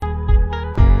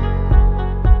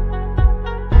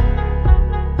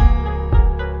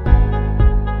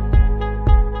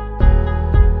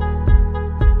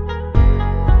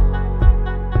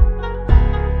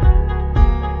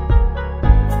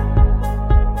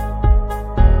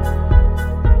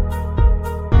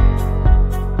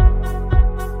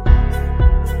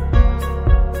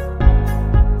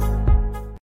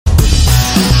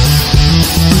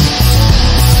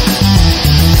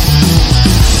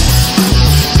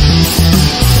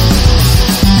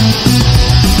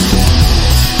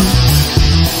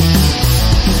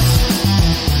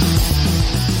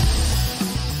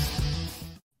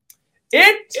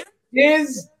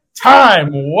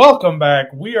time. Welcome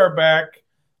back. We are back.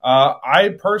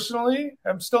 I personally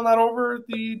am still not over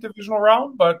the divisional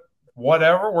round, but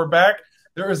whatever. We're back.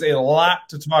 There is a lot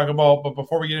to talk about, but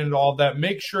before we get into all of that,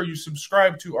 make sure you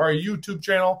subscribe to our YouTube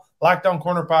channel, Lockdown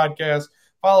Corner Podcast.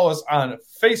 Follow us on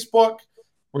Facebook,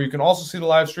 where you can also see the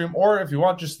live stream, or if you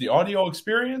want just the audio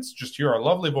experience, just hear our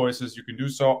lovely voices, you can do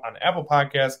so on Apple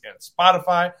Podcasts and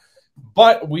Spotify.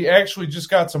 But we actually just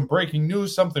got some breaking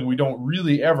news, something we don't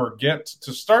really ever get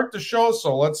to start the show,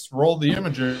 so let's roll the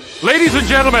images. Ladies and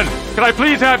gentlemen, can I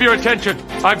please have your attention?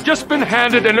 I've just been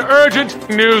handed an urgent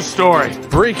news story.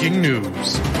 Breaking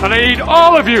news. And I need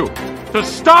all of you to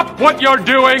stop what you're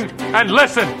doing and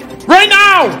listen. Right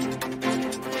now!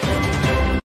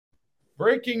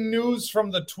 Breaking news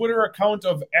from the Twitter account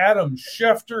of Adam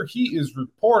Schefter. He is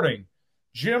reporting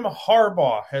Jim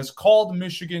Harbaugh has called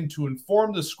Michigan to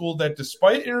inform the school that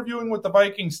despite interviewing with the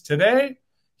Vikings today,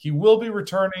 he will be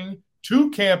returning to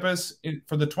campus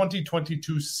for the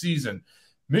 2022 season.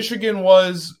 Michigan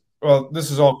was, well, this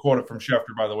is all quoted from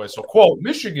Schefter, by the way. So, quote,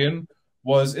 Michigan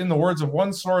was, in the words of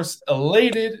one source,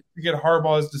 elated to get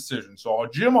Harbaugh's decision. So,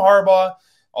 Jim Harbaugh,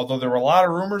 although there were a lot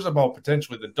of rumors about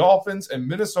potentially the Dolphins and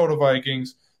Minnesota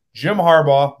Vikings, Jim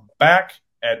Harbaugh back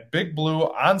at Big Blue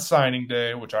on signing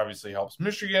day, which obviously helps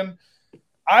Michigan.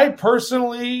 I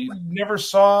personally never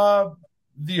saw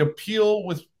the appeal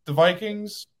with the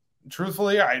Vikings.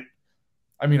 Truthfully, I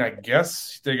mean, I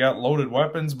guess they got loaded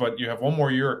weapons, but you have one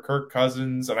more year at Kirk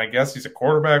Cousins, and I guess he's a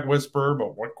quarterback whisperer,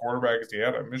 but what quarterback has he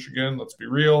had at Michigan? Let's be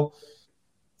real.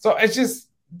 So it's just,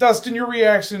 Dustin, your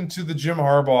reaction to the Jim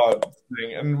Harbaugh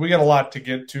thing, and we got a lot to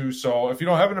get to, so if you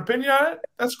don't have an opinion on it,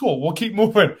 that's cool. We'll keep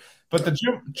moving. But the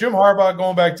Jim Harbaugh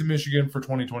going back to Michigan for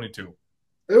 2022.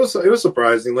 It was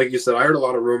surprising. Like you said, I heard a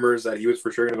lot of rumors that he was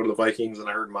for sure going to go to the Vikings, and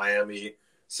I heard Miami.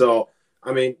 So,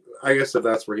 I mean, I guess if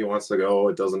that's where he wants to go,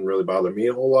 it doesn't really bother me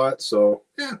a whole lot. So,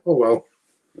 yeah, oh well.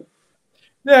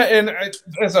 Yeah, and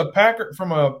as a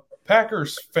from a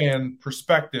Packers fan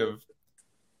perspective,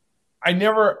 I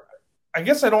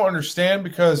guess I don't understand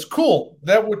because, cool,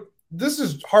 this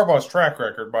is Harbaugh's track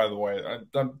record, by the way.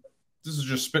 This is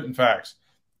just spitting facts.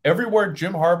 Everywhere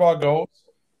Jim Harbaugh goes,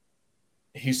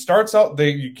 he starts out,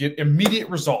 you get immediate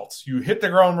results. You hit the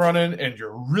ground running, and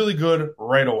you're really good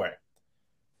right away.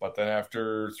 But then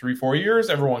after 3-4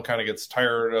 years, everyone kind of gets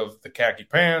tired of the khaki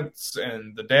pants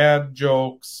and the dad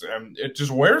jokes, and it just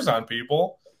wears on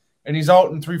people, and he's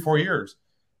out in 3-4 years.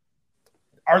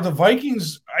 Are the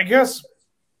Vikings, I guess,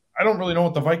 I don't really know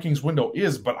what the Vikings window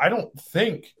is, but I don't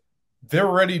think they're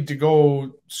ready to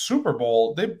go Super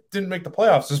Bowl. They didn't make the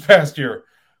playoffs this past year.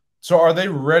 So are they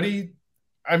ready?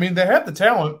 I mean, they have the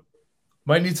talent,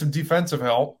 might need some defensive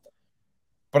help.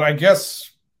 But I guess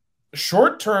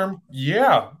short term,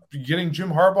 yeah, getting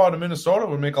Jim Harbaugh to Minnesota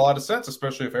would make a lot of sense,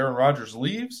 especially if Aaron Rodgers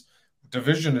leaves.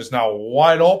 Division is now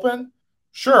wide open.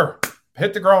 Sure,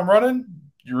 hit the ground running.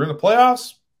 You're in the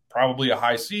playoffs, probably a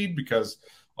high seed because,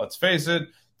 let's face it,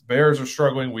 the Bears are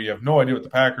struggling. We have no idea what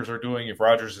the Packers are doing. If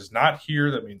Rodgers is not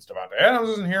here, that means Davante Adams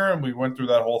isn't here, and we went through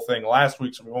that whole thing last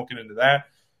week, so we won't get into that.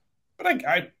 But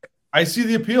I see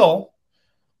the appeal.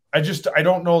 I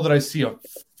don't know that I see a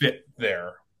fit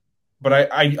there.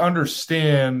 But I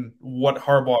understand what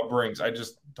Harbaugh brings. I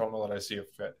just don't know that I see a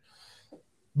fit.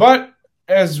 But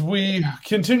as we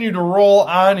continue to roll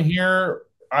on here,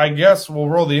 I guess we'll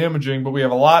roll the imaging, but we have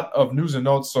a lot of news and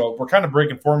notes, so we're kind of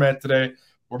breaking format today.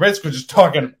 We're basically just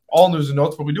talking all news and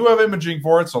notes, but we do have imaging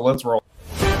for it, so let's roll.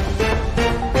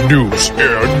 News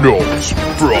and notes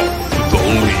from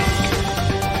the league.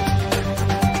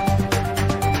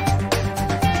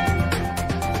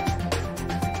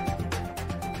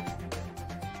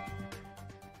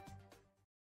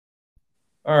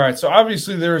 All right, so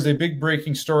obviously there is a big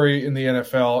breaking story in the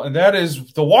NFL, and that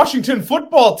is the Washington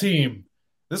football team.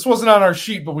 This wasn't on our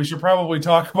sheet, but we should probably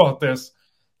talk about this.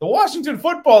 The Washington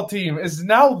football team is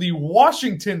now the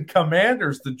Washington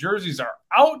Commanders. The jerseys are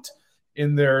out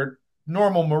in their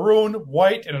normal maroon,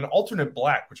 white, and an alternate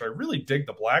black, which I really dig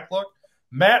the black look.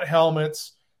 Matte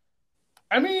helmets.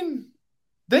 I mean,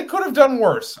 they could have done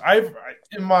worse.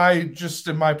 In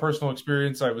my personal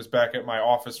experience, I was back at my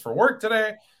office for work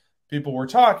today. People were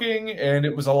talking, and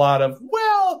it was a lot of,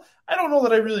 well, I don't know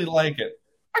that I really like it.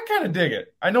 I kind of dig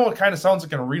it. I know it kind of sounds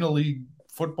like an Arena League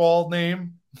football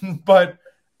name, but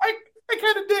I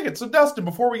kind of dig it. So, Dustin,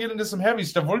 before we get into some heavy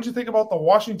stuff, what did you think about the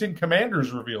Washington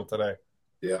Commanders reveal today?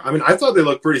 Yeah, I mean, I thought they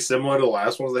looked pretty similar to the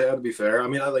last ones they had, to be fair. I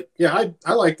mean, I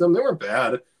liked them. They weren't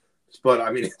bad. But,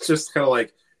 I mean, it's just kind of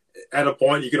like, at a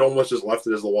point, you could almost just left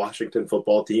it as the Washington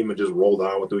football team and just rolled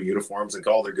on with the uniforms and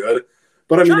call they're good.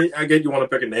 But, I mean, I get you want to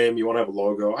pick a name, you want to have a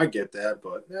logo. I get that.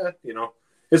 But, yeah, you know,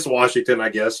 it's Washington, I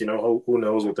guess. Who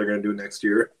knows what they're going to do next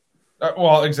year.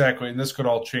 Well, exactly, and this could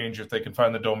all change if they can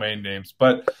find the domain names.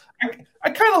 But I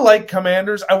kind of like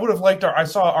Commanders. I would have liked I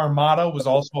saw Armada was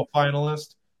also a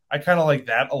finalist. I kind of like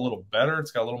that a little better.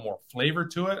 It's got a little more flavor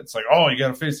to it. It's like, oh, you got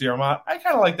to face the Armada. I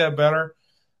kind of like that better.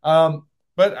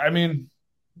 But, I mean,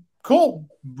 cool.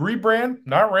 Rebrand,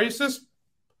 not racist.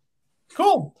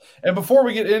 Cool. And before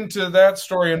we get into that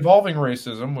story involving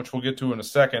racism, which we'll get to in a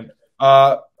second,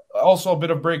 also a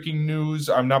bit of breaking news.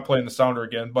 I'm not playing the sounder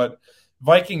again, but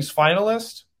Vikings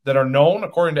finalists that are known,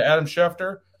 according to Adam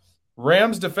Schefter,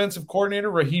 Rams defensive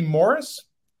coordinator Raheem Morris,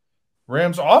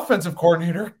 Rams offensive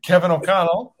coordinator Kevin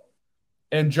O'Connell,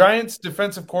 and Giants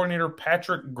defensive coordinator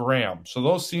Patrick Graham. So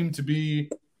those seem to be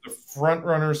the front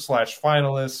runners /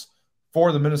 finalists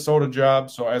for the Minnesota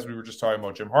job. So as we were just talking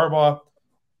about Jim Harbaugh,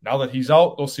 now that he's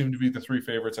out, those seem to be the three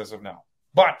favorites as of now.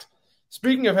 But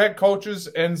speaking of head coaches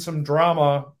and some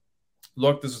drama,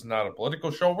 look, this is not a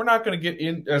political show. We're not going to get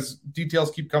in, as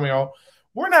details keep coming out,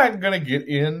 we're not going to get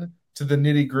in to the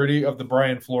nitty-gritty of the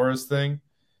Brian Flores thing.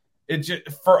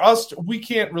 For us, we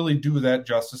can't really do that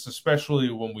justice, especially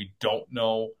when we don't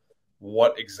know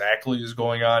what exactly is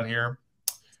going on here.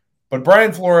 But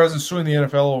Brian Flores is suing the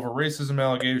NFL over racism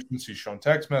allegations. He's shown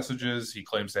text messages. He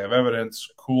claims to have evidence.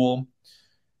 Cool.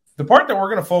 The part that we're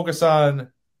going to focus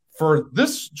on for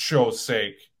this show's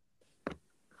sake,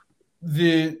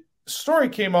 the story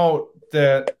came out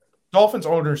that Dolphins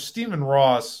owner Stephen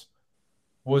Ross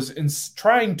was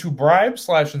trying to bribe /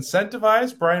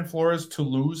 incentivize Brian Flores to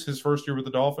lose his first year with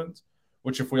the Dolphins,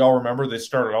 which, if we all remember, they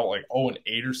started out like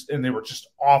 0-8, and they were just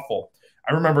awful.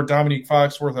 I remember Dominique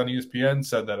Foxworth on ESPN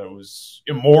said that it was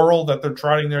immoral that they're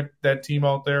trotting that team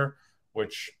out there,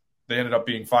 which they ended up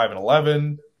being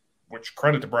 5-11, which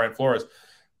credit to Brian Flores.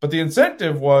 But the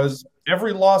incentive was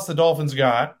every loss the Dolphins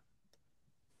got,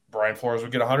 Brian Flores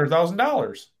would get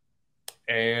 $100,000.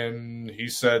 And he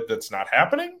said that's not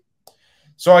happening.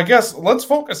 So I guess let's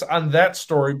focus on that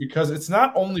story because it's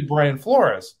not only Brian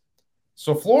Flores.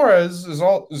 So Flores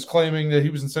is claiming that he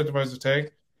was incentivized to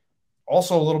take.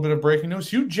 Also a little bit of breaking news.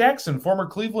 Hugh Jackson, former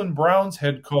Cleveland Browns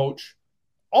head coach,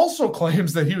 also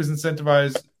claims that he was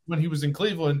incentivized when he was in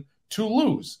Cleveland to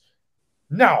lose.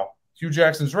 Now, Hugh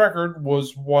Jackson's record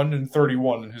was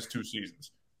 1-31 in his 2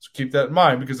 seasons. So keep that in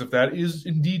mind because if that is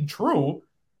indeed true,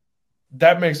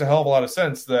 that makes a hell of a lot of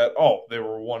sense that, they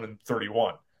were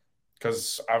 1-31.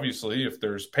 Because obviously, if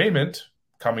there's payment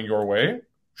coming your way,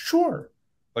 sure.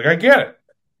 Like, I get it.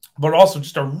 But also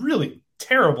just a really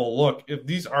terrible look if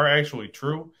these are actually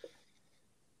true.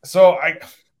 So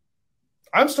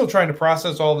I'm still trying to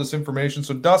process all this information.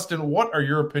 So, Dustin, what are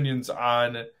your opinions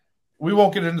on – we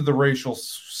won't get into the racial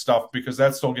stuff because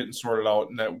that's still getting sorted out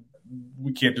and that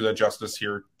we can't do that justice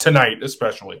here tonight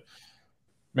especially.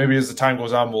 Maybe as the time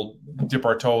goes on, we'll dip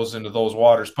our toes into those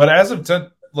waters. But as of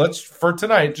let's, for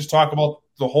tonight, just talk about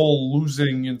the whole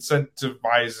losing,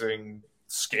 incentivizing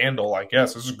scandal, I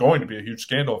guess. This is going to be a huge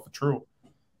scandal if it's true.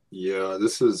 Yeah,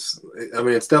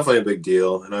 it's definitely a big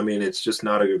deal. And, it's just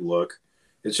not a good look.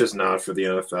 It's just not for the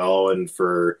NFL and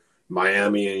for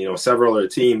Miami and, several other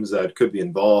teams that could be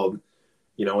involved.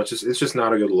 It's just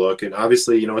not a good look. And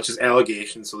obviously, it's just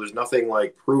allegations, so there's nothing,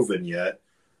 proven yet.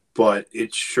 But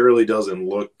it surely doesn't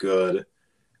look good.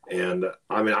 And,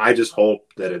 I just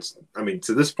hope that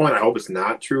to this point, I hope it's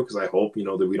not true because I hope,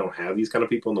 that we don't have these kind of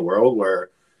people in the world where,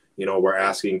 we're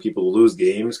asking people to lose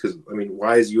games because,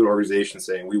 why is you an organization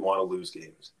saying we want to lose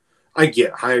games? I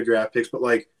get higher draft picks, but,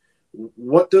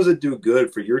 what does it do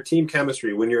good for your team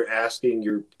chemistry when you're asking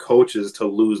your coaches to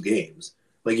lose games?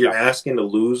 You're asking to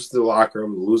lose the locker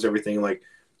room, lose everything,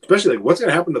 especially, what's going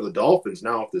to happen to the Dolphins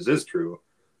now if this is true?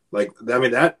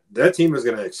 That team is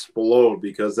going to explode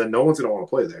because then no one's going to want to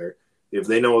play there. If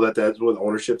they know that that's what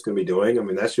ownership's going to be doing,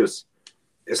 that's just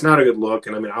 – it's not a good look.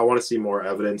 And, I want to see more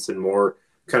evidence and more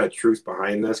kind of truth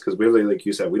behind this because really, like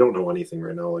you said, we don't know anything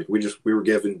right now. We were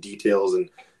given details and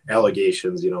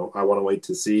allegations, I want to wait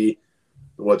to see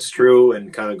what's true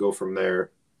and kind of go from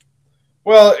there.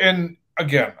 Well, and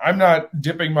again, I'm not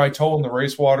dipping my toe in the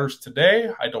race waters today.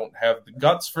 I don't have the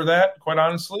guts for that, quite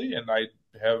honestly, and I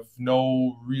have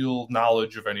no real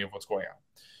knowledge of any of what's going on.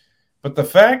 But the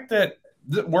fact that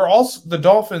we're also the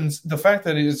Dolphins, the fact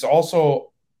that it is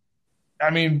also,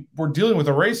 we're dealing with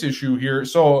a race issue here.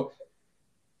 So,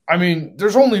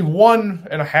 there's only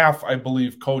 1.5, I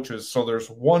believe, coaches. So there's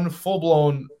one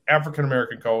full-blown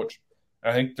African-American coach.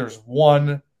 And I think there's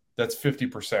one that's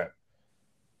 50%.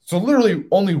 So literally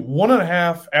only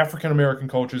 1.5 African-American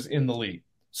coaches in the league.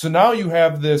 So now you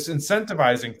have this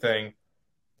incentivizing thing.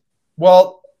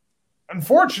 Well,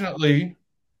 unfortunately,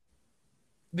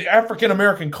 the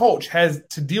African-American coach has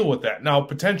to deal with that. Now,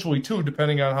 potentially too,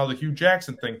 depending on how the Hugh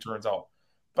Jackson thing turns out.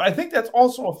 But I think that's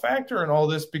also a factor in all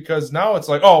this because now it's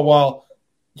like, oh, well,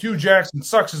 Hugh Jackson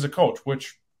sucks as a coach,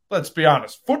 which, let's be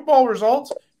honest, football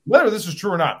results, whether this is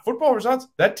true or not, football results,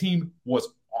 that team was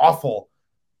awful.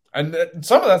 And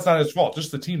some of that's not his fault.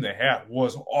 Just the team they had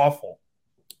was awful.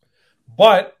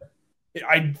 But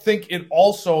I think it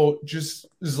also just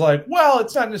is like, well,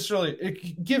 it's not necessarily –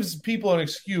 it gives people an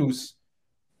excuse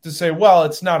to say, well,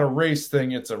 it's not a race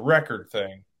thing, it's a record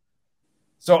thing.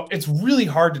 So it's really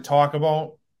hard to talk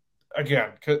about,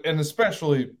 again, and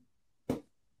especially,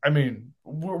 I mean,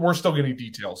 we're still getting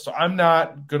details. So I'm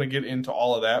not going to get into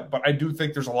all of that, but I do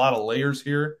think there's a lot of layers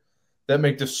here that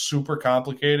make this super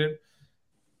complicated.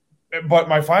 But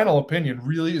my final opinion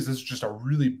really is this is just a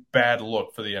really bad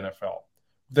look for the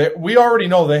NFL. We already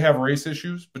know they have race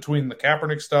issues between the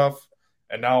Kaepernick stuff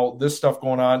and now this stuff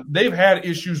going on. They've had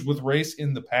issues with race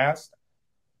in the past.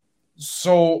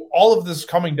 So all of this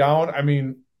coming down, I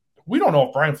mean, we don't know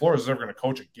if Brian Flores is ever going to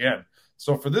coach again.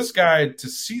 So for this guy to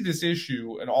see this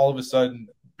issue and all of a sudden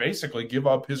basically give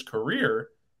up his career,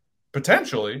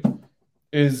 potentially,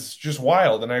 is just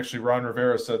wild. And actually, Ron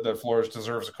Rivera said that Flores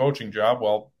deserves a coaching job.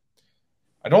 Well,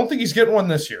 I don't think he's getting one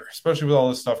this year, especially with all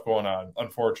this stuff going on,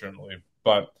 unfortunately.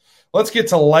 But let's get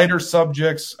to lighter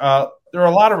subjects. There are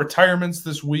a lot of retirements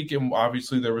this week, and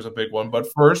obviously there was a big one.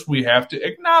 But first, we have to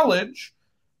acknowledge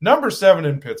number 7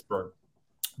 in Pittsburgh,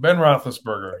 Ben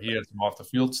Roethlisberger. He had some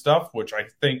off-the-field stuff, which I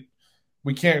think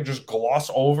we can't just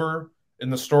gloss over in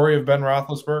the story of Ben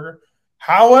Roethlisberger.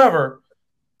 However,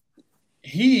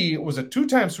 he was a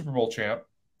 2-time Super Bowl champ.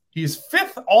 He's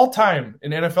 5th all-time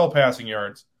in NFL passing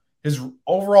yards. His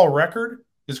overall record,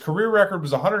 his career record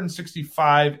was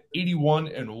 165, 81,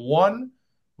 and 1,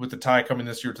 with the tie coming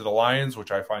this year to the Lions,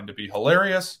 which I find to be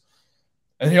hilarious.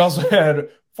 And he also had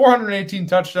 418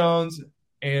 touchdowns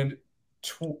and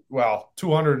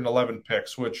 211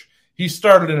 picks, which he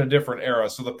started in a different era.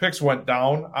 So the picks went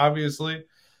down, obviously.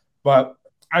 But,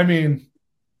 I mean,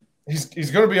 he's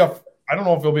going to be I don't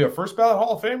know if he'll be a first ballot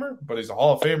Hall of Famer, but he's a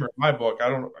Hall of Famer in my book. I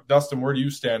don't know. Dustin, where do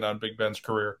you stand on Big Ben's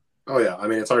career? Oh, yeah. I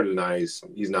mean, it's hard to deny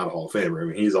he's not a Hall of Famer. I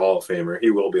mean, he's a Hall of Famer.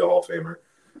 He will be a Hall of Famer.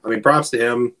 I mean, props to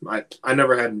him. I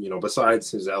never had,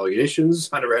 besides his allegations,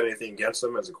 I never had anything against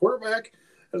him as a quarterback.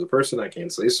 As a person, I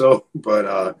can't say so.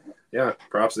 But, yeah,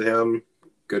 props to him.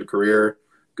 Good career.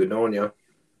 Good knowing you.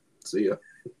 See ya.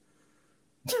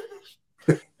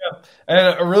 Yeah.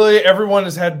 And really, everyone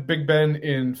has had Big Ben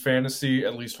in fantasy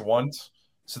at least once.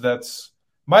 So that's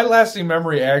my lasting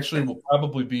memory. Actually, will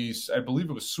probably be, I believe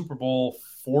it was Super Bowl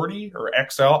 40 or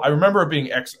XL. I remember it being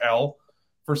XL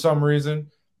for some reason,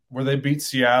 where they beat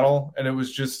Seattle, and it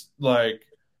was just like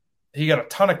he got a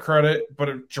ton of credit.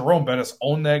 But Jerome Bettis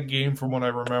owned that game, from what I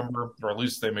remember, or at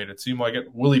least they made it seem like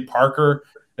it. Willie Parker,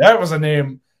 that was a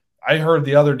name I heard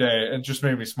the other day, and it just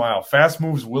made me smile. Fast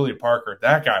Moves Willie Parker.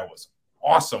 That guy was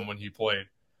awesome when he played.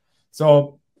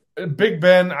 So Big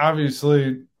Ben,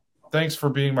 obviously, thanks for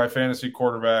being my fantasy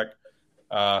quarterback.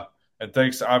 And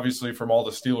thanks, obviously, from all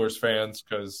the Steelers fans,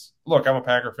 because, look, I'm a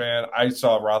Packer fan. I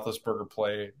saw Roethlisberger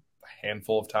play a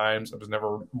handful of times. I was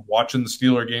never watching the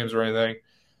Steeler games or anything.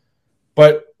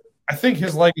 But I think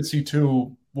his legacy,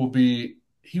 too, will be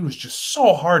he was just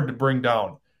so hard to bring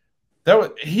down.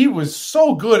 He was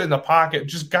so good in the pocket.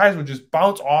 Just guys would just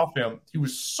bounce off him. He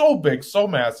was so big, so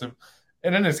massive.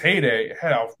 And in his heyday,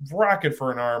 had a rocket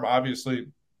for an arm. Obviously,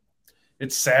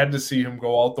 it's sad to see him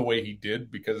go out the way he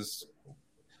did because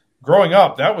growing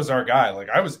up, that was our guy. Like,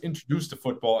 I was introduced to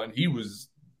football, and he was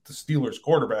the Steelers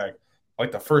quarterback,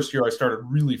 like the first year I started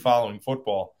really following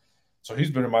football. So he's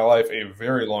been in my life a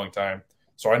very long time.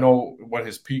 So I know what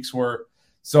his peaks were.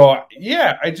 So,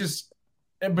 yeah,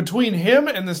 and between him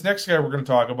and this next guy we're going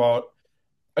to talk about,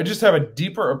 I just have a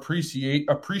deeper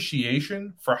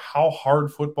appreciation for how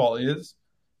hard football is.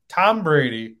 Tom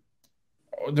Brady,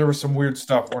 there was some weird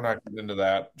stuff. We're not getting into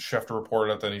that. Schefter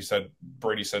reported it. Then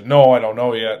Brady said, no, I don't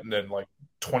know yet. And then like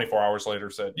 24 hours later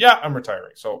said, yeah, I'm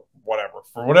retiring. So whatever,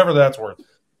 for whatever that's worth.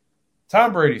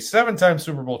 Tom Brady, 7-time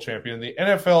Super Bowl champion, the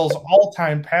NFL's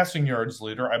all-time passing yards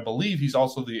leader. I believe he's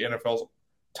also the NFL's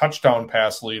touchdown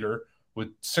pass leader with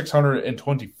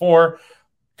 624.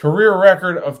 Career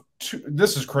record of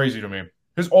this is crazy to me.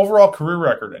 His overall career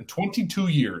record in 22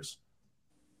 years,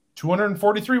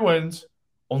 243 wins,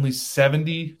 only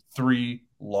 73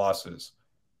 losses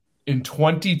in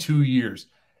 22 years.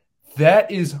 That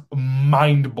is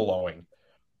mind-blowing.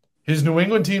 His New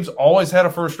England teams always had a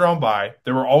first-round bye.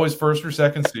 They were always first or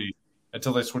second seed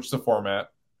until they switched the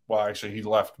format. Well, actually, he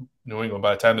left New England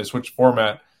by the time they switched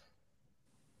format.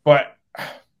 But,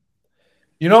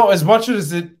 as much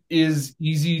as it is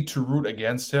easy to root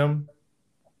against him.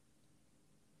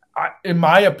 In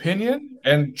my opinion,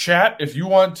 and chat, if you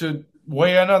want to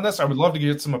weigh in on this, I would love to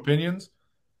get some opinions.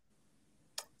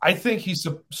 I think he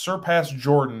surpassed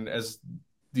Jordan as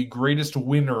the greatest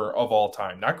winner of all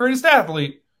time. Not greatest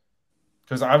athlete,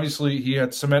 because obviously he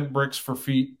had cement bricks for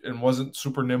feet and wasn't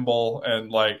super nimble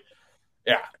and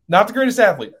not the greatest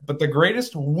athlete, but the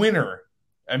greatest winner.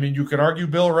 I mean, you can argue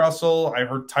Bill Russell. I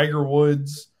heard Tiger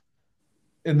Woods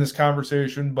in this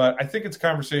conversation, but I think it's a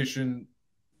conversation.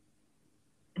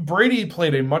 Brady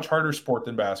played a much harder sport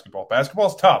than basketball.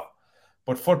 Basketball's tough,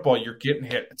 but football, you're getting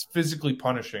hit. It's physically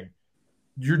punishing.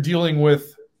 You're dealing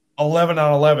with 11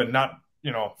 on 11, not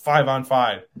 5 on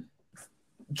 5.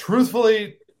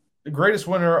 Truthfully, the greatest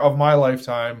winner of my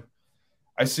lifetime.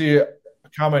 I see a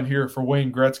comment here for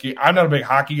Wayne Gretzky. I'm not a big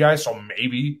hockey guy, so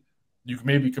maybe you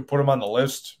could put him on the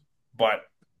list, but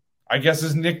I guess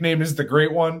his nickname is the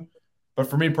Great One. But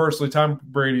for me personally, Tom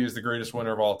Brady is the greatest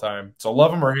winner of all time. So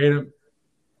love him or hate him,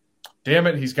 damn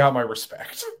it, he's got my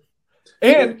respect.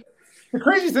 And the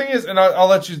crazy thing is, and I'll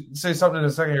let you say something in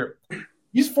a second here,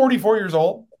 he's 44 years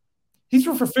old. He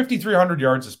threw for 5,300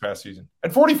 yards this past season.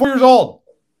 At 44 years old.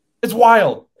 It's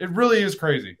wild. It really is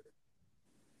crazy.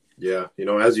 Yeah,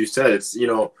 as you said, it's,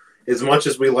 as much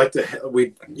as we like to,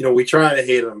 we try to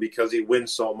hate him because he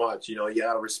wins so much, you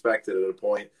gotta respect it at a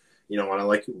point,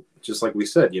 and just like we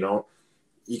said,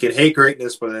 you can hate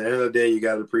greatness, but at the end of the day, you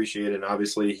gotta appreciate it. And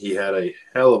obviously he had a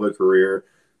hell of a career,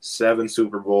 7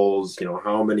 Super Bowls,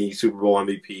 how many Super Bowl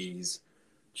MVPs,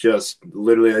 just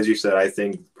literally, as you said, I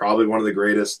think probably one of the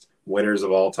greatest winners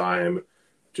of all time,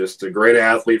 just a great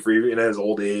athlete for even at his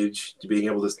old age, to being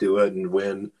able to do it and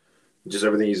win. Just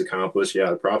everything he's accomplished.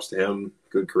 Yeah, props to him.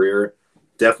 Good career.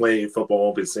 Definitely football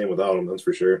won't be the same without him, that's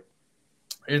for sure.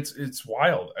 It's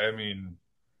wild. I mean,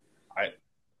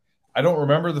 I don't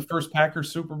remember the first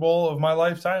Packers Super Bowl of my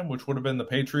lifetime, which would have been the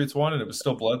Patriots one, and it was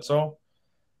still Bledsoe.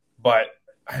 But,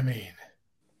 I mean,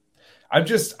 I'm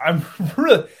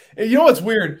really – what's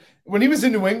weird? When he was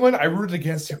in New England, I rooted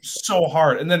against him so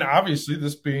hard. And then, obviously,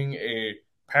 this being a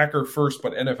Packer first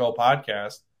but NFL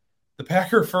podcast, the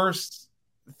Packer first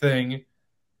thing,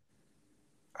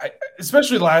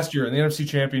 especially last year in the NFC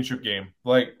Championship game,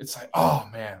 it's like, oh,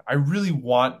 man, I really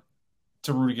want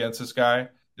to root against this guy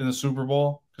in the Super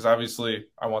Bowl because, obviously,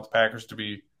 I want the Packers to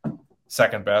be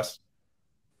second best.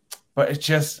 But it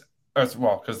just –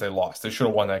 because they lost. They should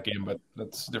have won that game, but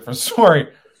that's a different story.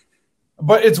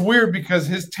 But it's weird because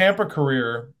his Tampa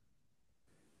career,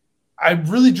 I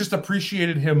really just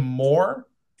appreciated him more,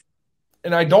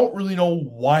 and I don't really know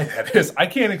why that is. I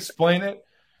can't explain it,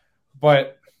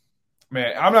 but,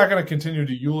 man, I'm not going to continue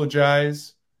to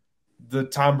eulogize the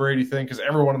Tom Brady thing because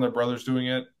every one of their brothers doing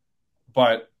it.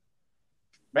 But,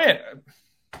 man,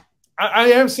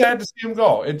 I am sad to see him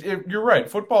go. You're right.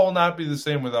 Football will not be the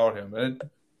same without him.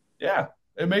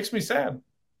 It makes me sad.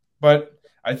 But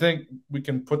I think we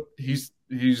can put he's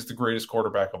the greatest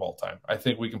quarterback of all time. I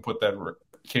think we can put that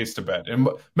case to bed. And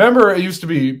remember, it used to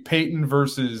be Peyton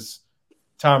versus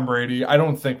Tom Brady. I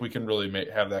don't think we can really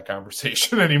have that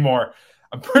conversation anymore.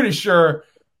 I'm pretty sure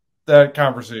that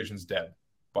conversation's dead.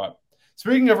 But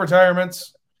speaking of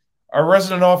retirements, our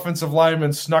resident offensive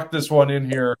lineman snuck this one in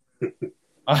here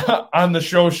on the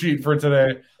show sheet for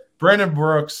today. Brandon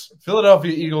Brooks,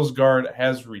 Philadelphia Eagles guard,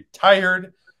 has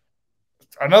retired.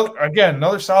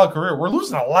 Another solid career. We're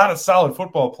losing a lot of solid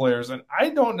football players, and I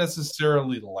don't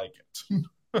necessarily like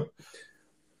it.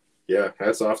 Yeah,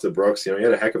 hats off to Brooks. He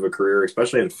had a heck of a career,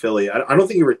 especially in Philly. I don't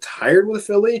think he retired with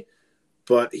Philly,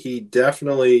 but he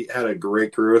definitely had a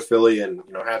great career with Philly, and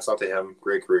hats off to him.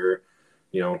 Great career.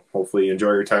 Hopefully you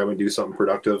enjoy your time and do something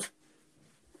productive.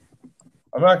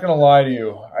 I'm not going to lie to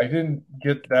you. I didn't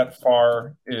get that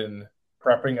far in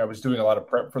prepping. I was doing a lot of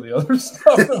prep for the other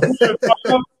stuff.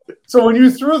 So when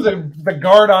you threw the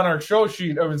guard on our show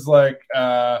sheet, I was like,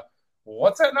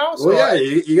 what's that now? So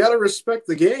you got to respect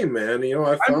the game, man.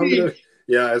 I found it.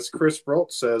 Yeah, as Chris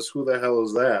Brolt says, who the hell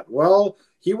is that? Well,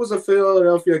 he was a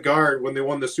Philadelphia guard when they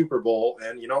won the Super Bowl,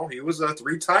 and, he was a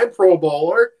 3-time Pro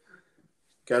Bowler.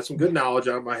 Got some good knowledge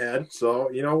on my head. So,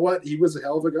 you know what? He was a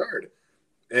hell of a guard.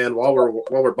 And while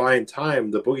we're buying time,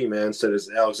 the boogeyman said, "Is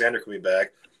Alexander coming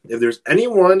back?" If there's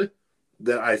anyone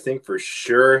that I think for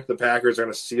sure the Packers are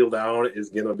going to seal down, is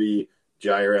going to be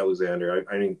Jair Alexander.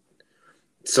 I mean,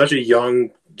 such a young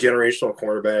generational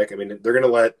quarterback. I mean, they're going to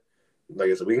let, like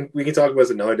I said, we can talk about this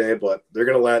another day, but they're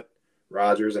going to let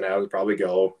Rodgers and Alex probably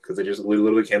go because they just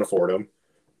literally can't afford him.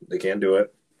 They can't do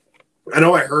it. I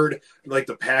know I heard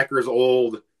the Packers'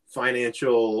 old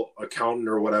financial accountant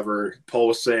or whatever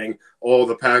post saying, "Oh,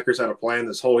 the Packers had a plan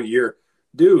this whole year."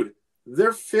 Dude,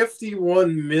 They're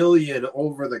 51 million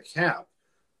over the cap.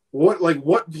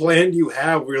 What plan do you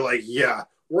have where you're like, yeah,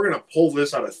 we're gonna pull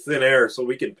this out of thin air so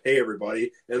we can pay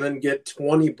everybody and then get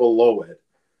 20 below it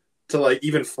to like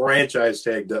even franchise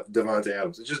tag Devontae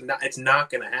Adams? It's not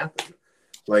gonna happen.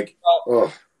 Like,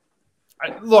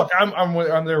 look,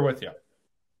 I'm there with you.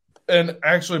 And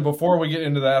actually, before we get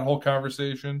into that whole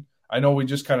conversation, I know we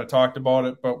just kind of talked about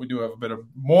it, but we do have a bit of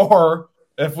more.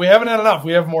 If we haven't had enough,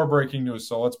 we have more breaking news.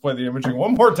 So let's play the imaging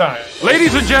one more time.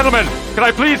 Ladies and gentlemen, can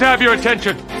I please have your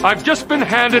attention? I've just been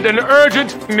handed an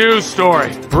urgent news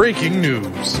story. Breaking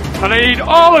news. And I need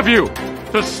all of you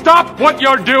to stop what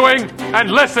you're doing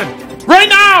and listen right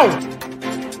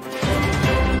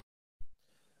now!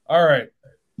 All right.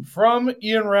 From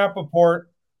Ian Rappaport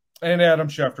and Adam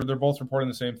Schefter, they're both reporting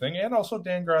the same thing, and also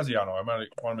Dan Graziano. I want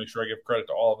to make sure I give credit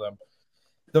to all of them.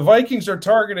 The Vikings are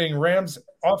targeting Rams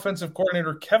offensive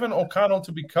coordinator Kevin O'Connell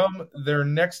to become their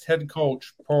next head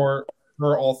coach for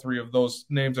all three of those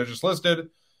names I just listed.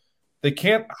 They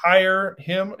can't hire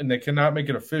him, and they cannot make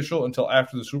it official until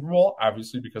after the Super Bowl,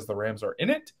 obviously because the Rams are in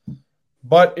it.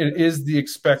 But it is the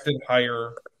expected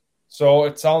hire. So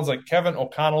it sounds like Kevin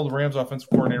O'Connell, the Rams offensive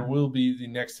coordinator, will be the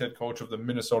next head coach of the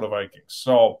Minnesota Vikings.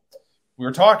 So we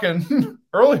were talking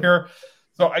earlier.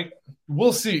 So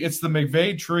we'll see. It's the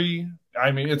McVay tree.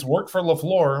 I mean, it's worked for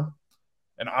LaFleur.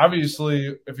 And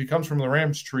obviously, if he comes from the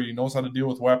Rams tree, he knows how to deal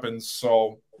with weapons.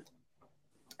 So,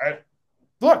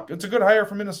 look, it's a good hire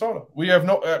for Minnesota. We have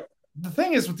the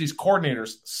thing is with these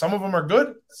coordinators, some of them are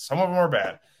good, some of them are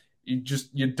bad.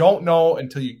 You don't know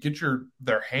until you get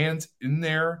their hands in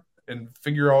there and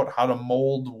figure out how to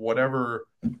mold whatever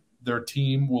their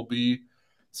team will be.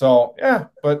 So, yeah,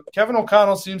 but Kevin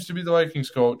O'Connell seems to be the Vikings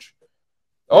coach.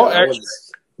 Oh, actually,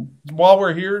 while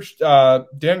we're here,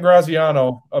 Dan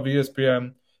Graziano of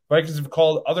ESPN, Vikings have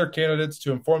called other candidates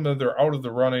to inform them they're out of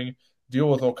the running. Deal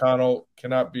with O'Connell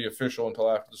cannot be official until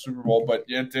after the Super Bowl, but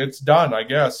it's done, I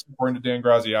guess, according to Dan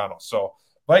Graziano. So,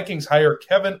 Vikings hire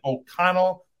Kevin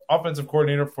O'Connell, offensive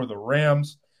coordinator for the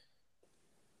Rams.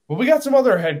 Well, we got some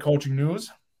other head coaching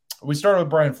news. We started with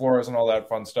Brian Flores and all that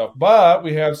fun stuff, but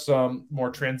we have some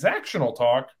more transactional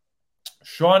talk.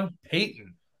 Sean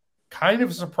Payton, kind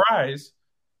of a surprise,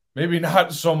 maybe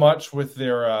not so much with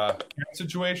their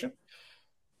situation,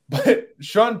 but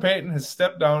Sean Payton has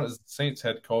stepped down as the Saints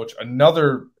head coach,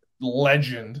 another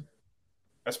legend,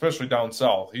 especially down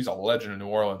south. He's a legend in New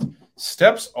Orleans.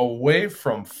 Steps away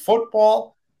from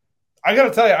football. I got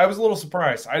to tell you, I was a little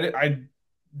surprised. I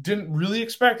didn't really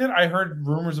expect it. I heard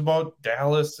rumors about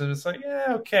Dallas, and it's like,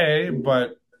 yeah, okay,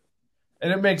 and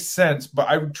it makes sense, but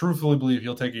I truthfully believe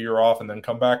he'll take a year off and then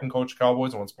come back and coach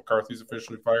Cowboys once McCarthy's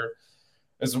officially fired.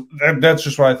 That's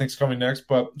just what I think is coming next.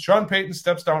 But Sean Payton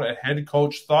steps down at head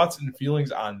coach. Thoughts and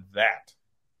feelings on that?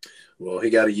 Well, he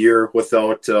got a year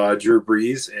without Drew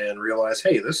Brees and realized,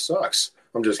 hey, this sucks.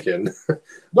 I'm just kidding.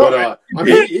 But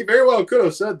he very well could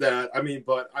have said that.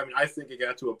 I think it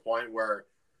got to a point where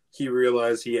he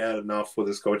realized he had enough with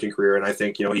his coaching career, and I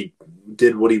think he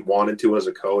did what he wanted to as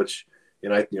a coach.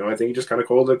 And I think he just kind of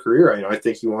called it a career. I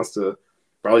think he wants to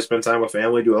probably spend time with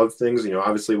family, do other things.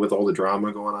 Obviously with all the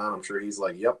drama going on, I'm sure he's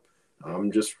like, "Yep,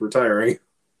 I'm just retiring."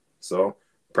 So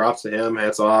props to him.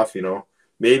 Hats off.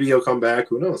 Maybe he'll come back.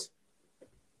 Who knows?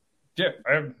 Yeah,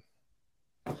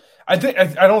 I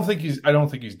don't think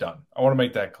he's done. I want to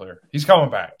make that clear. He's coming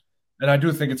back, and I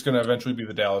do think it's going to eventually be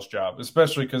the Dallas job,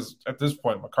 especially because at this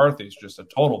point McCarthy's just a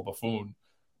total buffoon.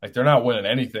 Like they're not winning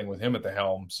anything with him at the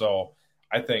helm. So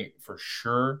I think for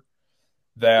sure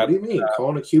that. What do you mean?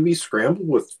 Calling a QB scramble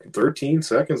with 13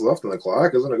 seconds left on the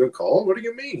clock isn't a good call? What do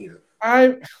you mean?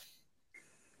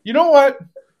 You know what?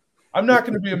 I'm not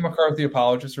going to be a McCarthy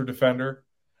apologist or defender.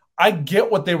 I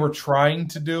get what they were trying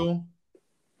to do,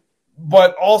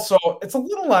 but also it's a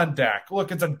little on Dak.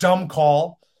 Look, it's a dumb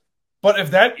call, but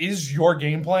if that is your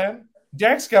game plan,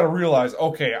 Dak's got to realize,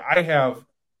 okay,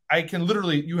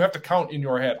 you have to count in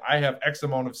your head. I have X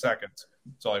amount of seconds.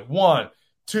 So like 1,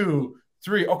 2,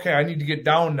 3. Okay, I need to get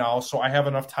down now so I have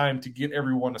enough time to get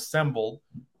everyone assembled.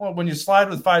 Well, when you slide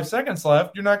with 5 seconds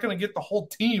left, you're not going to get the whole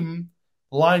team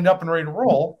lined up and ready to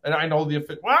roll. And I know the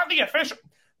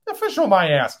official,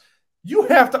 my ass. You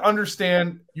have to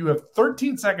understand you have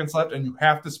 13 seconds left and you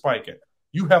have to spike it.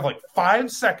 You have like 5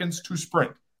 seconds to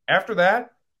sprint. After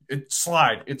that,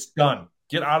 slide. It's done.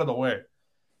 Get out of the way.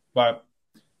 But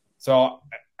so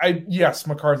yes,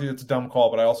 McCarthy, that's a dumb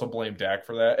call, but I also blame Dak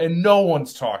for that. And no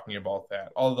one's talking about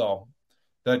that. Although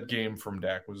that game from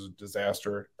Dak was a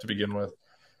disaster to begin with.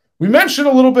 We mentioned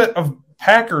a little bit of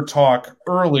Packer talk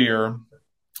earlier.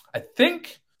 I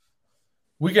think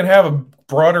we can have a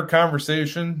broader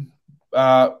conversation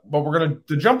But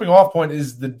the jumping off point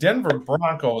is the Denver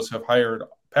Broncos have hired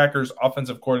Packers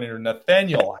offensive coordinator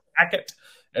Nathaniel Hackett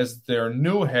as their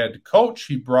new head coach.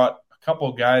 He brought a couple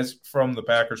of guys from the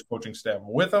Packers coaching staff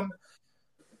with him.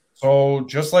 So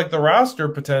just like the roster,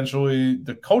 potentially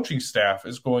the coaching staff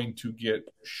is going to get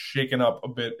shaken up a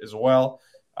bit as well.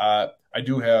 I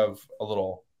do have a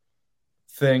little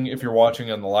thing, if you're watching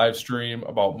on the live stream,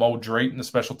 about Mo Drayton, the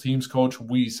special teams coach.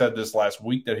 We said this last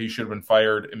week that he should have been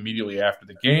fired immediately after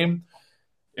the game.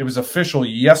 It was official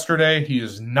yesterday. He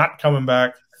is not coming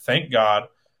back, thank God.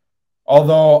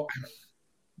 Although,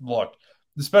 look,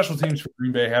 the special teams for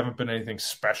Green Bay haven't been anything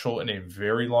special in a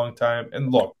very long time.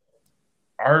 And look,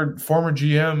 our former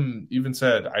GM even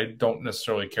said, I don't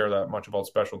necessarily care that much about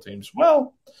special teams.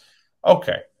 Well,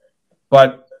 okay.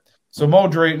 But so Mo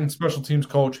Drayton, special teams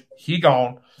coach, he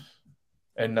gone.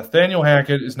 And Nathaniel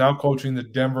Hackett is now coaching the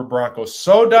Denver Broncos.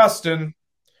 So, Dustin,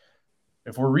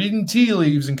 if we're reading tea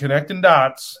leaves and connecting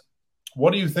dots,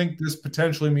 what do you think this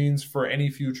potentially means for any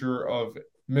future of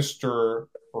Mr.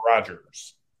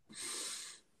 Rodgers?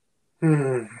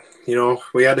 You know,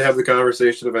 we had to have the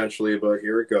conversation eventually, but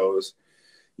here it goes.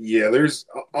 Yeah,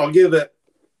 I'll give a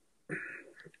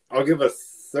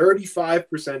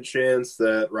 35% chance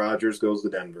that Rodgers goes to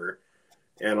Denver,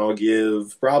 and I'll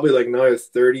give probably like another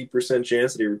 30%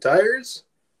 chance that he retires,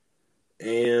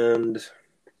 and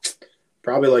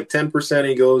probably like 10%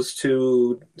 he goes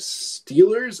to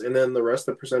Steelers, and then the rest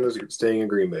of the percent is staying in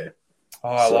Green Bay.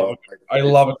 Oh, I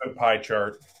love a good pie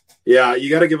chart. Yeah, you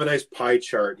got to give a nice pie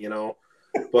chart, you know,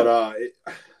 but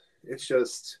it's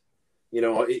just, you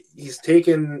know, he's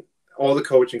taken all the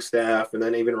coaching staff, and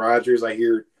then even Rodgers, I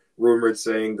hear rumored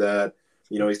saying that,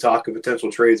 you know, he's talking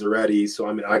potential trades already. So,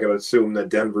 I mean, I got to assume that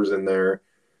Denver's in there.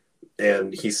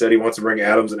 And he said he wants to bring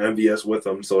Adams and MVS with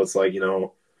him. So it's like, you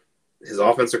know, his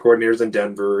offensive coordinator's in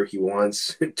Denver. He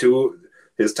wants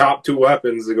his top two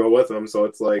weapons to go with him. So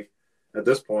it's like, at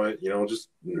this point, you know, just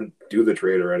do the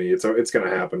trade already. It's going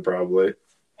to happen probably.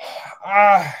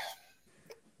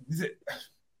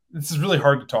 This is really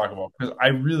hard to talk about because I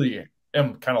really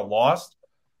am kind of lost.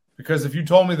 Because if you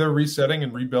told me they're resetting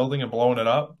and rebuilding and blowing it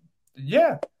up,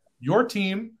 yeah, your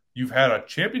team, you've had a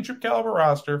championship caliber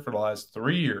roster for the last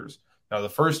 3 years. Now, the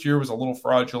first year was a little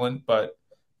fraudulent, but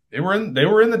they were in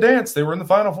the dance. They were in the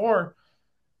Final Four,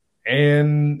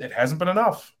 and it hasn't been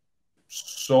enough.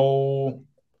 So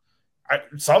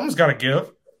something's got to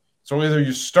give. So either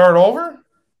you start over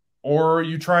or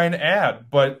you try and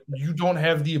add, but you don't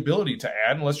have the ability to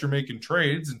add unless you're making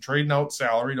trades and trading out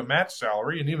salary to match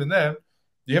salary, and even then,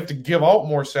 you have to give out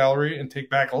more salary and take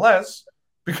back less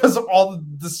because of all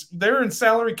this. They're in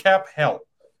salary cap hell.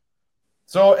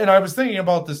 So, and I was thinking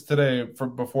about this today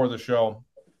before the show.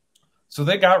 So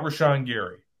they got Rashawn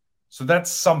Gary. So that's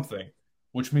something,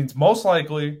 which means most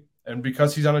likely, and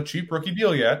because he's on a cheap rookie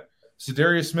deal yet,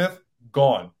 Za'Darius Smith,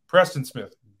 gone. Preston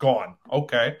Smith, gone.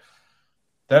 Okay.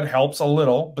 That helps a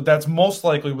little, but that's most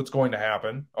likely what's going to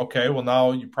happen. Okay, well,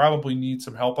 now you probably need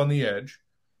some help on the edge.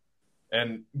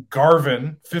 And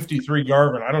Garvin, 53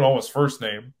 Garvin, I don't know his first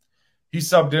name. He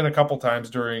subbed in a couple times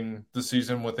during the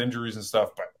season with injuries and stuff,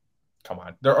 but come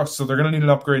on. So they're going to need an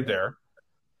upgrade there.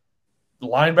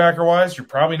 Linebacker-wise, you're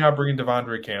probably not bringing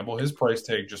Devondre Campbell. His price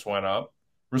tag just went up.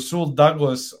 Rasul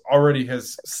Douglas already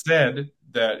has said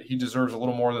that he deserves a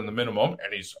little more than the minimum,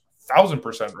 and he's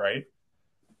 1,000% right.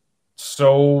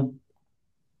 So,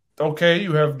 okay,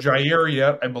 you have Jair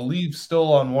yet, I believe,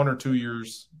 still on 1 or 2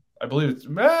 years. I believe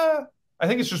I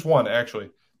think it's just one,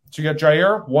 actually. So you got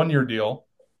Jair, 1-year deal.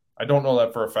 I don't know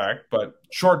that for a fact, but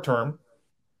short term.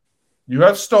 You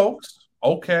have Stokes,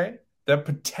 okay, that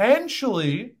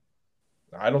potentially,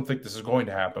 I don't think this is going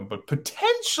to happen, but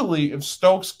potentially if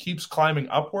Stokes keeps climbing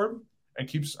upward and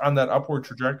keeps on that upward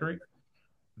trajectory,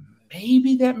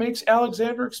 maybe that makes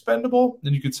Alexander expendable,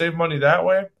 and you could save money that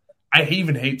way. I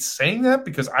even hate saying that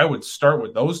because I would start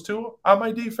with those two on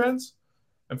my defense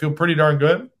and feel pretty darn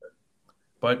good.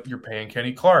 But you're paying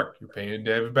Kenny Clark. You're paying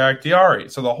David Bakhtiari.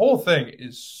 So the whole thing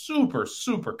is super,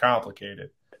 super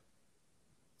complicated.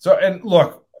 So, and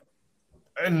look,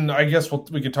 and I guess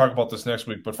we can talk about this next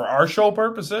week, but for our show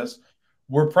purposes,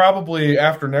 we're probably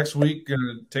after next week going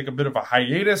to take a bit of a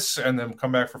hiatus and then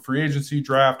come back for free agency,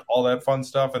 draft, all that fun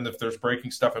stuff. And if there's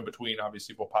breaking stuff in between,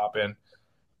 obviously we'll pop in,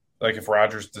 like if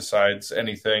Rodgers decides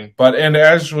anything. And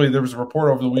actually there was a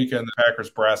report over the weekend, the Packers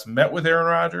brass met with Aaron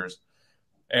Rodgers,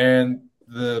 and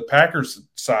the Packers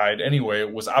side, anyway,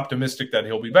 was optimistic that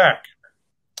he'll be back.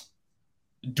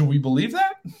 Do we believe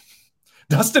that?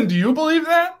 Dustin, do you believe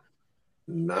that?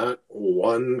 Not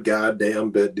one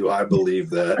goddamn bit do I believe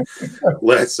that.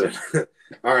 Listen.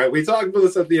 All right, we talked about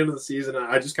this at the end of the season.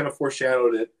 I just kind of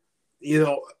foreshadowed it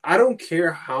I don't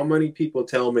care how many people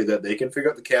tell me that they can figure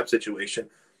out the cap situation.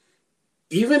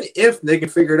 Even if they can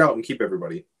figure it out and keep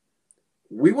everybody.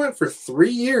 We went for 3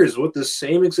 years with the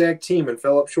same exact team and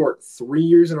fell up short 3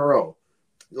 years in a row.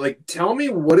 Like, tell me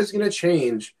what is going to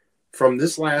change from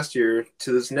this last year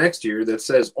to this next year that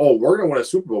says, oh, we're going to win a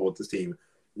Super Bowl with this team.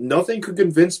 Nothing could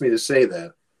convince me to say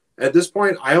that. At this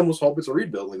point, I almost hope it's a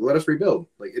rebuild. Like, let us rebuild.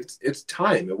 Like, it's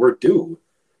time. We're due.